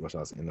 Wish I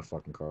was in the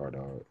fucking car,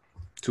 dog.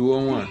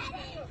 201.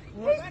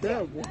 What's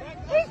that?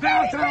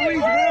 Downtown,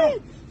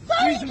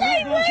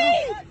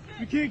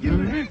 you can't give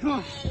him a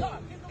handcuff.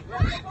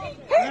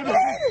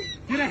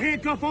 Get a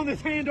handcuff on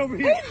this hand over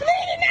here. He's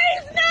bleeding out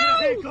his nose. Get a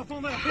handcuff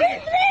on that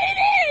hand.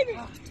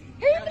 He's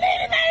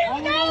bleeding out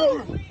his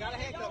nose. Got a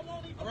handcuff.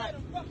 All right.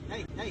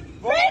 Hey.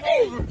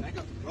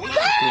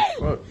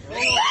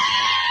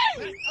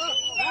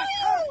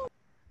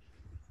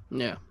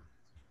 Yeah.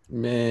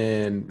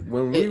 Man,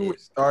 when we were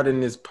starting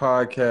this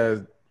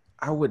podcast,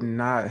 I would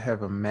not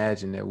have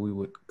imagined that we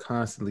would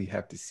constantly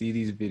have to see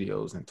these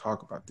videos and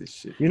talk about this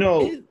shit. You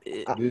know,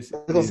 it's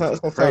gonna sound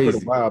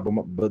pretty wild,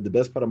 but the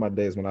best part of my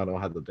day is when I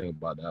don't have to think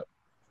about that.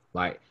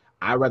 Like,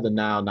 I rather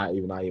now not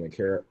even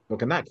care.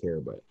 Okay, not care,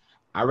 but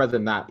I rather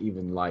not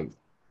even like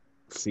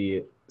see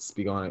it,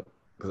 speak on it,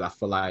 because I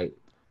feel like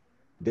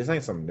this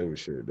ain't some new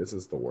shit. This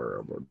is the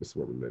world, bro. This is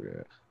what we live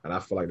in, and I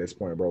feel like at this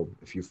point, bro,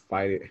 if you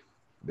fight it,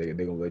 they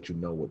gonna let you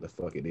know what the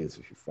fuck it is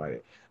if you fight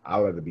it.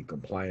 I'd rather be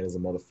compliant as a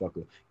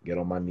motherfucker, get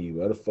on my knee,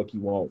 whatever the fuck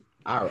you want.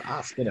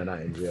 I'll spend a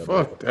night in jail.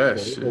 Fuck that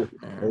shit.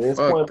 At this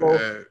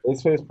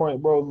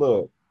point, bro,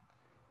 look,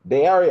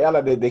 they already out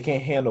like they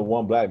can't handle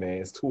one black man.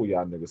 It's two of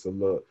y'all niggas. So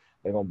look,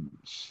 they gonna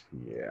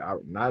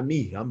not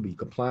me. I'm gonna be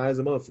compliant as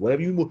a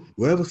motherfucker.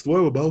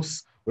 Whatever,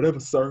 boss.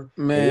 Whatever, sir.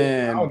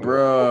 Man,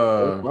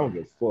 bro. I don't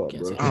give a fuck,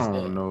 bro. I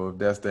don't know if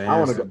that's the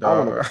answer,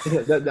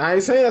 I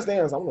ain't saying that's the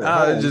answer.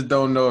 I just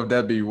don't know if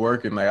that be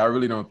working. Like, I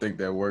really don't think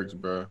that works,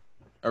 bro.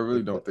 I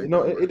really don't think.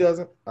 No, it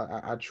doesn't.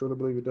 I truly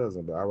believe it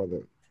doesn't. But I'd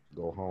rather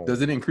go home.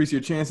 Does it increase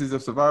your chances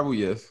of survival?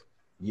 Yes.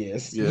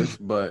 Yes.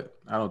 But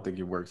I don't think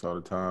it works all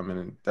the time,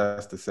 and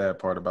that's the sad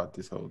part about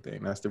this whole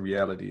thing. That's the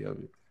reality of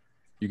it.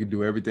 You can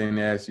do everything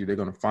they ask you. They're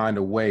gonna find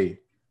a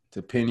way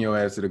to pin your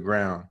ass to the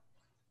ground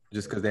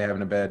just because they're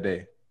having a bad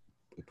day.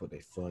 They put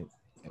their foot.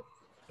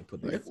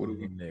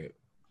 In there.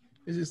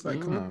 It's just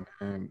like, come on,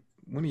 man.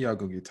 When are y'all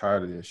gonna get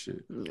tired of this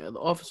shit? Yeah, the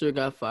officer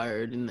got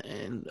fired in the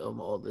end of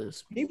all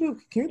this. Can you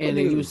and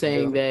then he was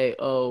saying that,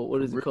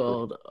 what is it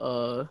called?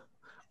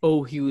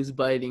 He was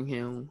biting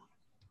him.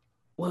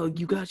 Well,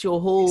 you got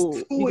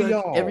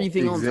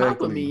everything on top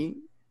of me.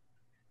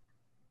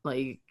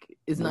 Like,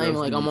 it's not even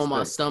like I'm on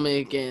my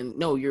stomach and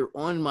no, you're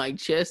on my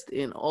chest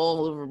and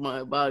all over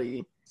my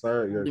body.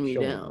 Sir, you're me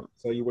killing down. Me.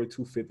 So you weigh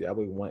 250, I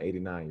weigh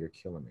 189. You're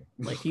killing me.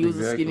 Like, he was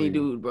a skinny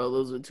dude, bro.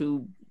 Those are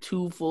two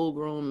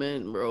full-grown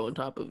men, bro, on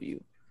top of you.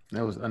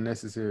 That was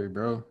unnecessary,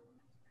 bro.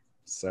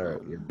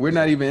 Sir, we're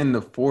not even in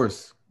the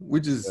force. We're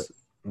just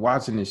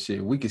watching this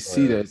shit. We can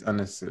see that it's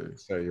unnecessary.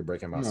 Sir, you're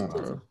breaking my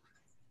spine.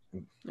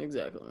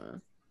 Exactly,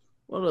 man.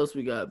 What else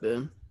we got,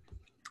 Ben?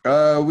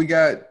 We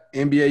got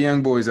NBA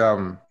Youngboy's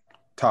album,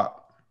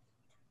 Top.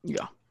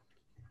 Yeah.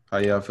 How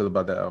y'all feel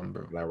about that album,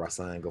 bro? Like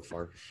Rasan go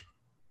first.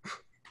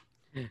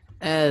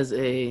 As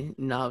a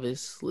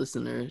novice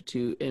listener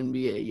to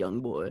NBA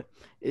Youngboy,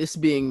 this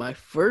being my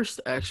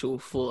first actual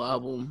full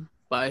album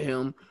by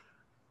him,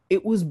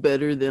 it was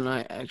better than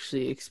I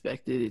actually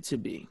expected it to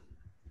be.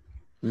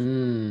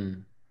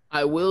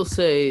 I will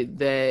say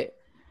that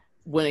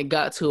when it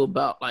got to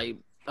about like,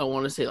 I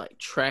want to say like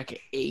track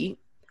 8,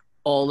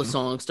 all the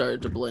songs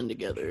started to blend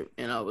together,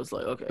 and I was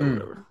like, okay,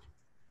 whatever.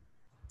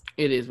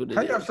 It is what it is.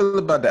 How y'all feel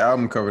about the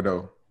album cover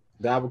though?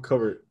 The album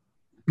cover.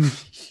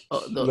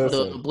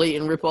 The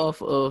blatant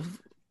ripoff of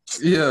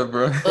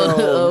bro.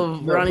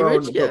 of Ronnie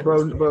Rich. Yeah,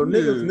 bro,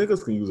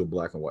 niggas can use a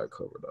black and white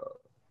cover, dog.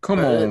 Come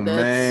on,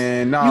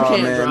 man. You Nah,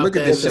 can't man. drop Look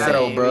at that the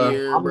shadow, same bro.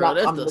 year, bro.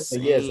 That's the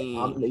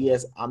same.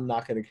 Yes, I'm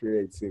not gonna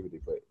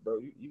creativity, but bro,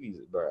 you use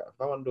it, bro. If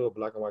I want to do a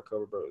black and white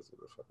cover, bro, it's what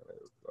the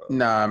fucking is, bro.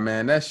 Nah,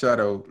 man. That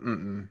shadow.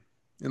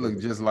 It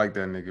looked just like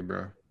that nigga,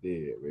 bro. Yeah,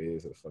 it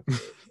is a fucking.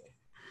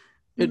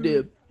 It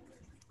did,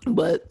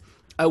 but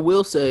I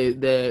will say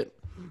that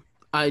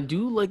I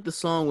do like the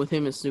song with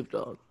him and Snoop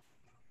Dogg.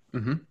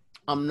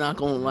 I'm not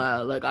gonna lie.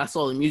 Like, I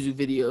saw the music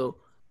video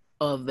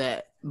of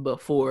that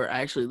before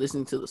actually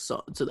listening to the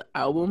song, to the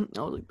album.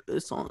 I was like,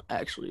 this song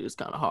actually is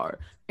kind of hard,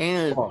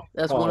 and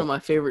that's one of my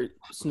favorite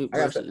Snoop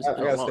verses in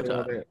a long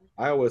time.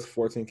 iOS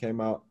 14 came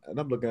out, and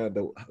I'm looking at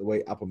the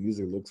way Apple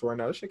Music looks right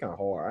now. This shit kind of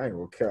hard. I ain't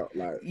gonna care.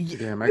 Like,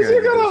 damn, this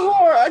shit kind of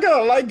hard. I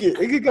gotta like it.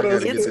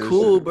 It's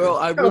cool, bro.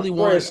 I really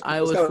want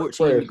iOS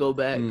 14 to go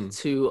back Mm.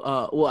 to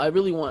I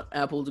really want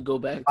Apple to go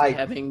back to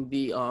having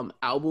the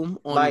album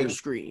on your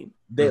screen.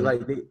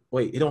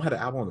 Wait, it don't have the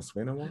album on the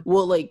screen anymore?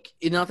 Well, like,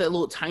 it's not that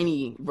little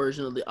tiny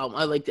version of the album.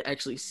 I like to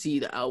actually see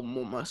the album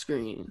on my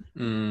screen.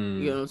 You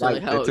know what I'm saying?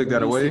 Like how they took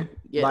that away?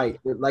 Yeah.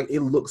 Like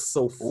it looks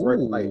so fresh.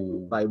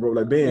 Ooh. Like bro,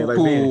 like Ben,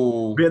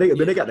 Ooh.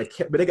 they got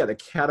the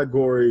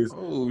categories.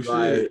 Oh Like,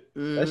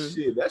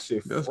 shit. that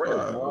shit That's fresh,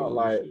 fire. bro.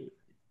 Like,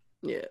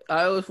 yeah,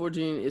 iOS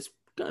 14 is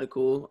kind of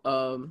cool.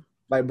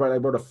 like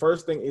bro, the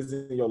first thing is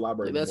in your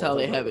library. Like, that's how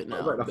they have it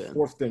now, Like, the Ben.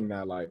 fourth thing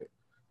now, like.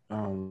 I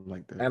don't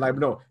like that. And like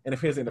no, and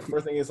if here's the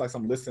first thing is like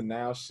some listen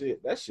now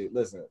shit. That shit,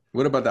 listen.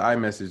 What about the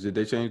iMessage? Did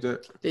they change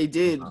that? They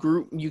did.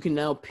 Group. You can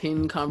now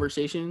pin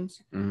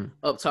conversations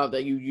up top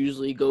that you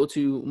usually go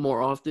to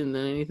more often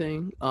than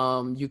anything.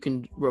 You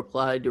can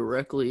reply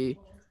directly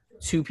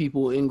to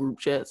people in group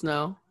chats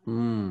now.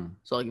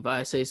 So like if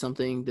I say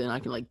something, then I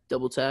can like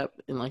double tap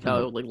and like how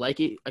I would like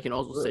it. I can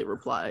also say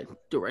reply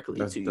directly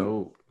That's to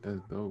dope. you.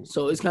 That's dope.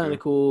 So it's kind of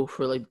cool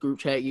for like group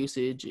chat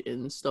usage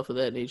and stuff of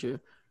that nature.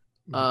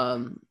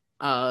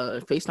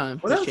 FaceTime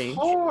has That's changed.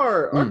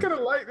 hard. I kind of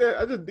like that.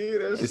 I just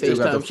did that. It Shit. still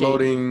got the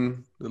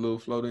FaceTime little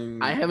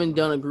floating. I haven't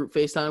done a group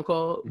FaceTime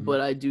call,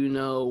 but I do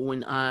know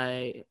when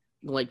I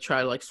like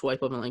try to like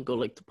swipe up and like go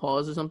like to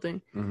pause or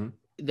something,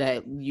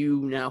 that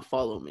you now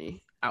follow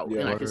me out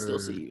and I can still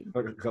see you.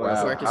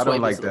 Wow, I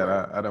don't like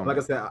that. I don't. Like I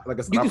said,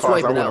 You can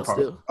swipe it out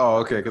still. Oh,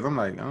 okay. Because I'm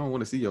like, I don't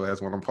want to see your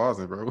ass when I'm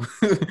pausing, bro.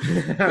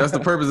 That's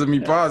the purpose of me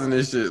pausing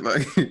this shit.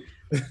 Like,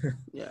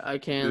 yeah, I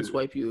can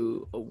swipe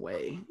you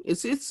away.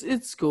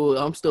 It's cool.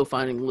 I'm still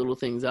finding little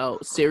things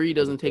out. Siri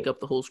doesn't take up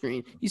the whole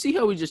screen. You see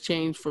how we just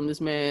changed from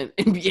this man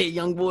NBA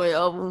Youngboy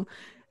album,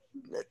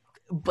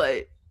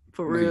 but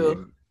for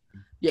real,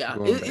 yeah,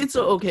 it's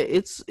okay.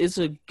 It's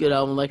a good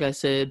album. Like I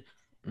said,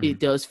 it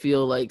does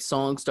feel like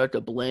songs start to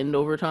blend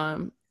over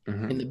time,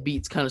 and the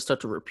beats kind of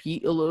start to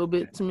repeat a little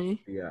bit to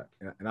me. Yeah,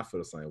 and I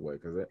feel the same way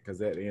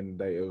because at the end of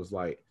the day, it was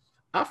like.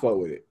 I fuck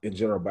with it in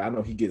general, but I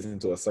know he gets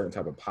into a certain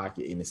type of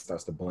pocket and it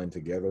starts to blend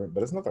together. But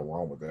there's nothing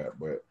wrong with that.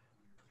 But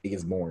it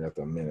gets boring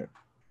after a minute.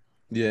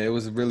 Yeah, it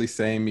was really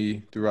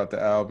samey throughout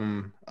the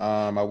album.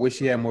 I wish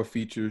he had more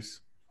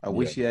features. I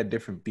wish he had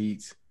different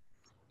beats.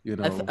 You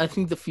know, I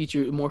think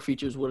more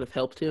features would have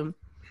helped him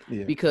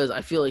because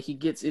I feel like he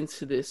gets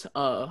into this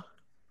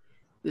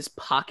this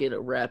pocket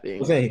of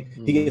rapping.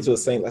 He gets to a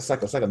same. It's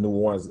like a New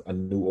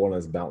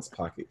Orleans bounce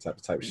pocket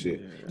type shit.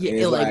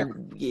 Yeah,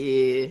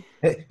 he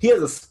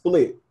has a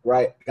split,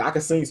 right? I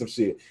can sing some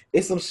shit.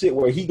 It's some shit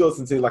where he goes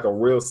into like a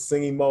real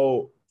singing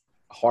mode,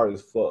 hard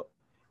as fuck.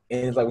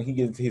 And it's like when he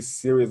gets into his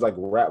serious like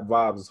rap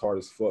vibes, it's hard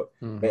as fuck.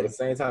 But at the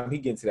same time, he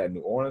gets into that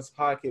New Orleans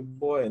pocket,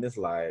 boy, and it's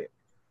like,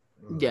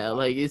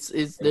 like it's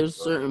there's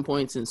certain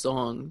points in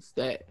songs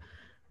that.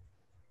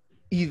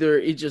 Either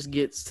it just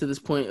gets to this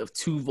point of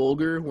too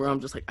vulgar where I'm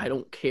just like, I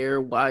don't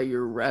care why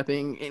you're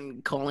rapping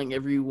and calling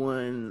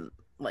everyone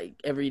like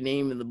every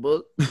name in the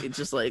book. It's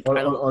just like,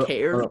 I don't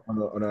care.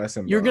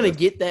 You're going to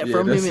get that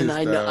from him. And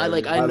I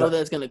know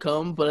that's going to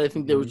come, but I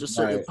think there was just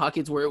certain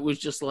pockets where it was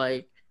just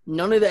like,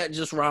 none of that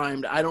just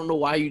rhymed. I don't know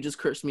why you just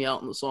cursed me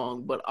out in the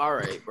song, but all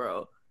right,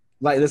 bro.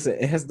 Like, listen,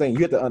 it has the thing.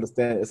 You have to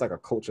understand it's like a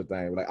culture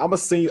thing. Like, I'm gonna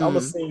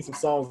sing some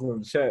songs in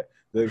the chat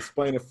to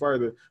explain it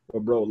further.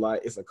 But bro,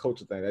 like, it's a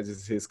culture thing. That's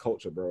just his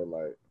culture, bro.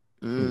 Like,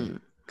 like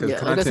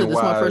I said, this is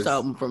my first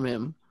album from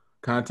him.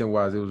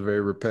 Content-wise, it was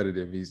very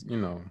repetitive. He's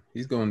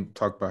going to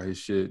talk about his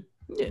shit.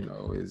 You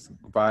know, his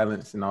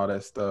violence and all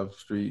that stuff,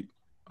 street,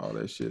 all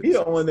that shit. He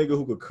the only nigga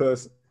who could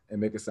cuss and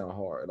make it sound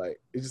hard.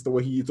 Like it's just the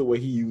way he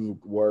uses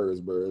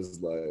words, bro. It's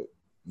like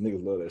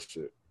niggas love that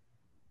shit.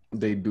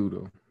 They do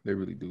though. They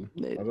really do.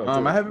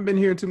 I haven't been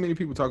hearing too many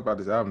people talk about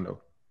this album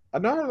though.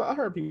 I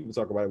heard people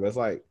talk about it, but it's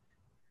like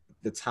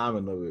the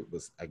timing of it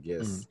was, I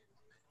guess,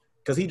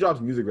 because he drops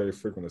music very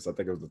frequently, so I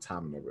think it was the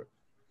timing of it.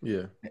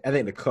 Yeah, I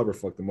think the cover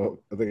fucked him up.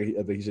 I think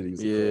he should have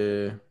used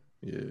the cover.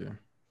 Yeah.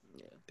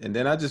 And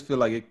then I just feel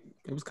like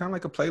it was kind of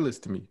like a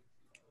playlist to me.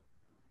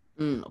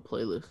 A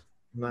playlist.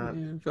 Nah,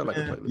 it felt like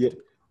a playlist. Yeah,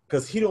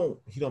 because he don't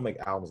make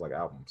albums like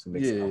albums. He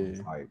makes albums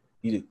like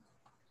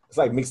it's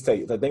like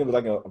mixtape. Like think of it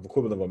like an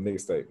equivalent of a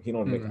mixtape. He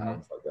don't make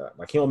albums like that.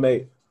 Like he don't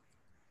make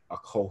a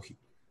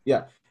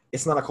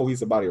it's not a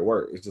cohesive body of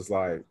work. It's just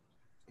like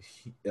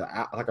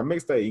like a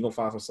mixtape. You gonna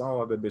find some songs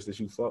like that bitch that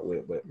you fuck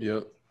with, but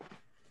it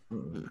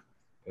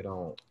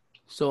don't.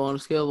 So on a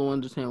scale of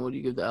 1 to 10, what do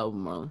you give the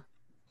album, Marlon?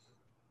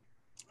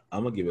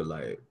 I'm gonna give it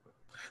like,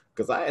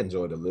 cause I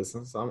enjoyed the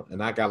listen,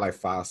 and I got like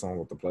 5 songs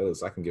with the playlist.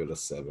 So I can give it a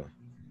 7.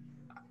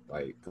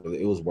 Like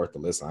it was worth the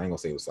listen. I ain't gonna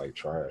say it was like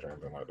trash or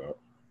anything like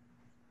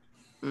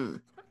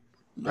that.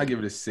 I give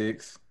it a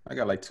 6. I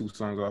got like 2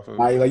 songs off of it.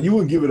 Like you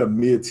wouldn't give it a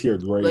mid-tier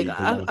grade. Like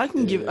I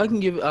can give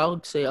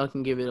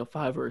it a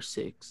 5 or a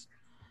 6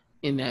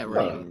 in that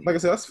range. Like I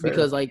said, that's fair.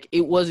 Because like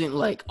it wasn't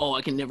like, oh,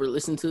 I can never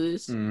listen to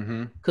this.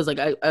 Because like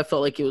I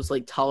felt like it was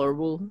like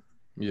tolerable.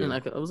 Yeah. And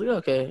I was like,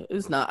 okay,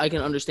 it's not. I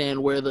can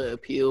understand where the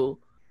appeal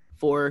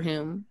for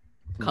him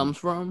comes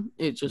from.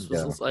 It just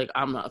was just like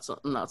I'm not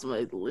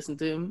somebody to listen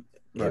to him.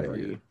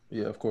 Right.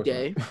 Yeah, of course.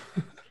 Day.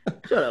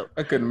 Shut up.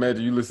 I couldn't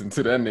imagine you listen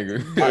to that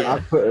nigga.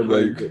 I put it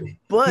like,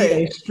 but he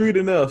ain't street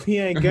enough. He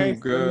ain't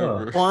gangster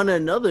enough. On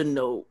another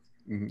note,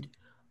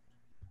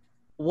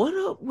 what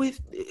up with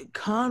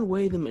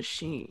Conway the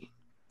Machine?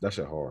 That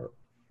shit hard.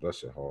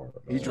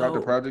 He dropped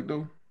a project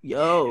though.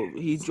 Yo,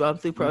 he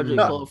dropped the project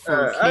called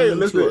From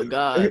King to a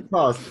God. I ain't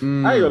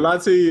gonna lie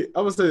to you.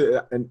 I would say,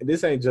 and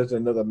this ain't judging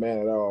another man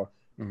at all.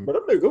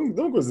 But them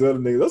Griselda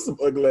niggas, those some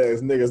ugly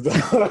ass niggas.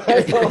 I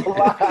ain't gonna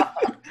lie.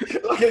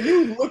 Like if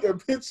you look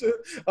at picture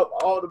of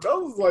all the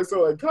those, like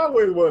so. Like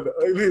Conway one of the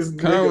ugliest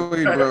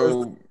Conway,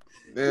 niggas.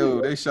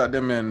 Bro. They shot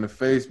that man in the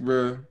face,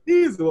 bro.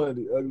 He's one of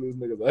the ugliest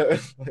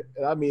niggas.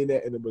 And I mean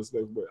that in the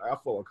respect, but I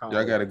follow Conway.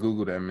 Y'all gotta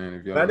Google that man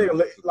if y'all. That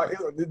nigga like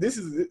this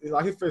is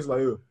like his face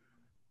like.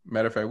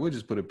 Matter of fact, we'll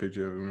just put a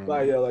picture of him.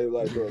 Like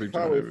bro,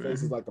 Conway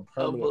face is like a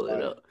permanent. I'll pull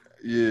it up.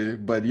 Yeah,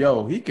 but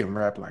yo, he can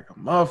rap like a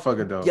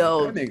motherfucker though.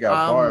 Yo, that nigga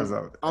got bars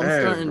out. I'm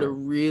starting to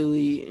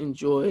really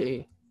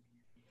enjoy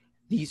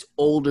these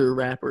older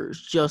rappers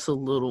just a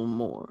little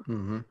more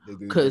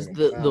because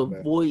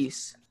the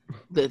voice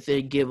that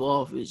they give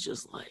off is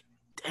just like,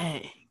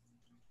 dang,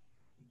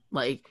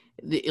 like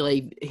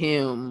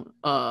him,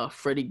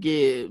 Freddie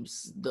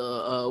Gibbs,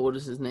 the what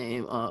is his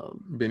name,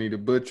 Benny the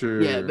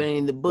Butcher. Yeah,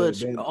 Benny the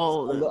Butcher.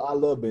 I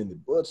love Benny the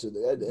Butcher.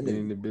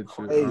 Benny the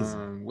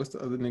Butcher. What's the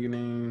other nigga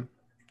name?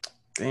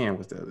 Damn,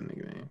 what's the other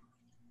nigga name?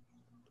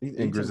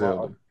 And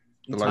Griselda.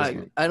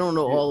 I don't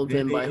know all of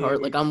them by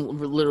heart. Like I'm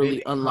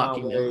literally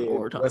unlocking them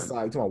all the time. West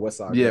Side, you talking about West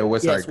Side? Yeah,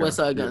 West Side. Yes, West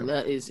Side Gun.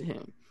 That is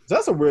him.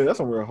 That's some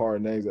real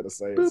hard names at the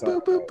same time.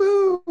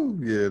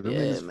 Yeah, the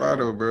niggas fire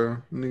though, bro.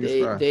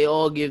 They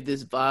all give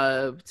this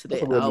vibe to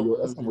their album.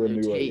 That's some real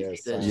New York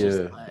ass.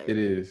 Yeah, it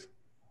is.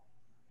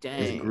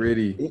 Dang, it's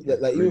gritty.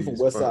 Like even from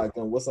West Side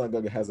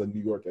Gun has a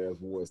New York ass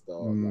voice,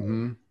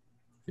 dog.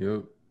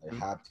 Yep. Like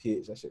high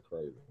pitch. That shit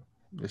crazy.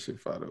 That shit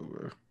fire though,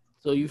 bro.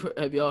 So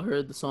have y'all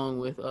heard the song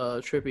with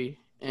Trippy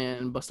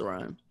and Busta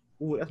Rhymes?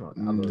 Ooh, that's my.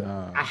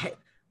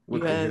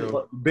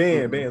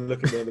 Ben,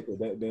 look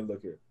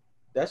here.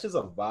 That's just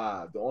a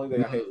vibe. The only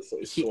thing I hate is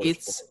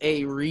it's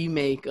a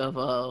remake of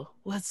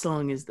what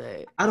song is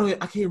that? I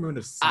can't remember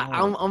the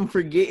song. I'm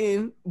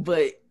forgetting,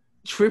 but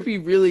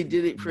Trippy really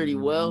did it pretty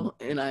well,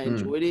 and I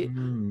enjoyed it.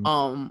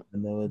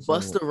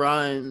 Busta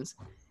Rhymes,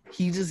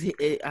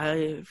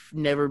 I've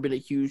never been a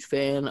huge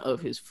fan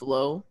of his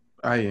flow.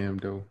 I am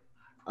though.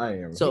 I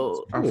am.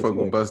 So I'm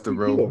fucking Busta,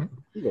 bro.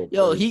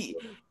 Yo, if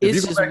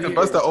you go back to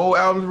Busta old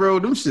albums, bro,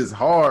 them shit's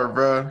hard,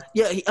 bro.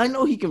 Yeah, I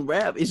know he can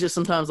rap. It's just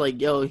sometimes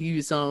like, yo,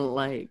 he sound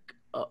like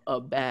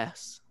a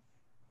bass.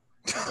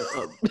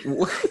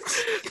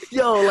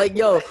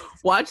 yo,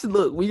 watch.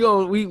 Look, we know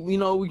what we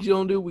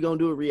gonna do. We gonna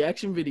do a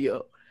reaction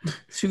video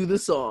to the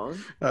song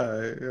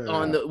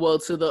to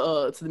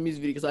the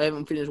music video because I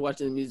haven't finished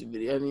watching the music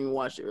video. I haven't even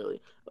watched it really.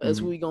 But that's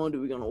what we gonna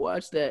do. We're gonna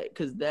watch that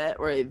because that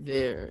right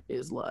there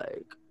is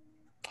like.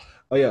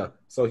 Oh yeah,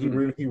 so he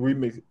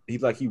remixed.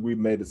 He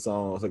remade the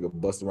song. It's like a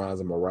Busta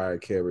Rhymes and Mariah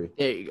Carey.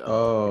 There you go.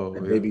 Oh,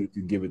 and maybe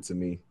you give it to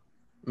me.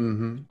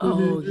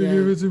 Oh yeah,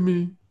 give it to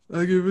me.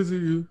 I give it to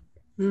you.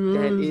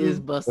 That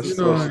is Busta.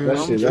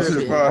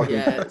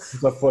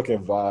 It's a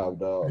fucking vibe,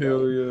 dog.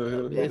 Hell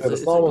yeah. The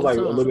song was like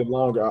a little bit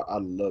longer. I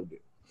loved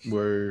it.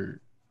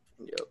 Word.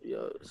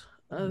 Yo.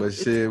 But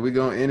shit, we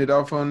gonna end it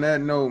off on that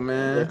note,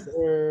 man.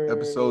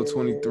 Episode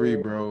 23,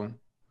 bro.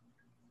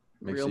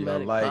 Make sure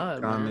y'all like,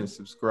 comment,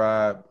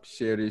 subscribe,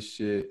 share this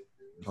shit.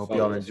 Hope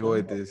y'all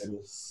enjoyed this.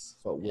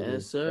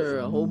 Yes, sir.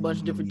 A whole bunch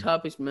of different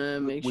topics,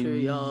 man. Make sure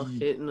y'all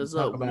hitting us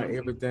Talk up. about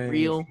everything.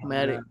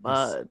 Realmatic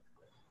Pod.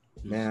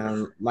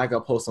 Man, like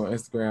our post on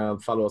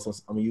Instagram, follow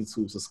us on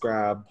YouTube,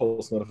 subscribe,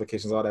 post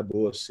notifications, all that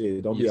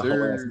bullshit. Don't be a whole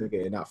ass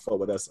nigga and not fuck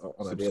with us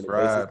on a daily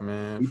basis.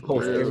 Man. We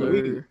post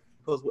every week.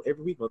 Post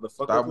every week,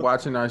 motherfucker. Stop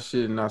watching our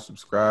shit and not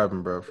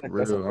subscribing, bro. For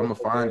real. I'm gonna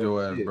find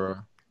your ass, bro.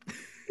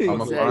 I'm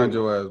gonna find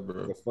your ass,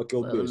 bro. Fuck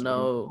your bitch.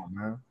 No.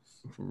 Man.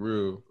 For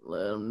real.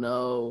 Let them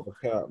know.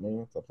 Stop,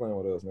 man. Stop playing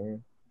with us,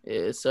 man.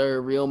 Yes,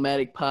 sir.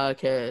 Realmatic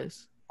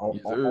Podcast. On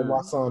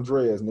Ross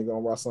Andreas, nigga.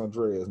 On Ross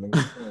Andreas,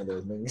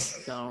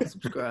 nigga. Don't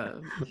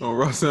subscribe. On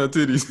Ross and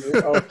Titties.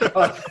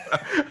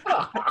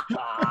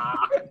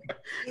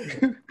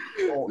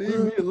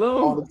 Leave me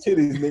alone. On the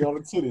titties, nigga. On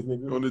the titties,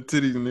 nigga. On the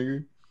titties,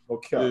 nigga.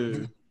 Okay.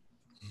 Yeah.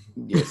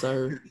 Yes,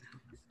 sir.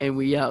 And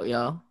we out,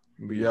 y'all.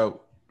 We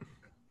out.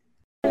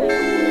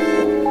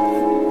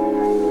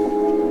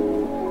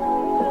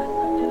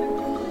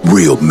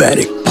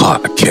 Realmatic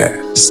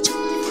Podcast.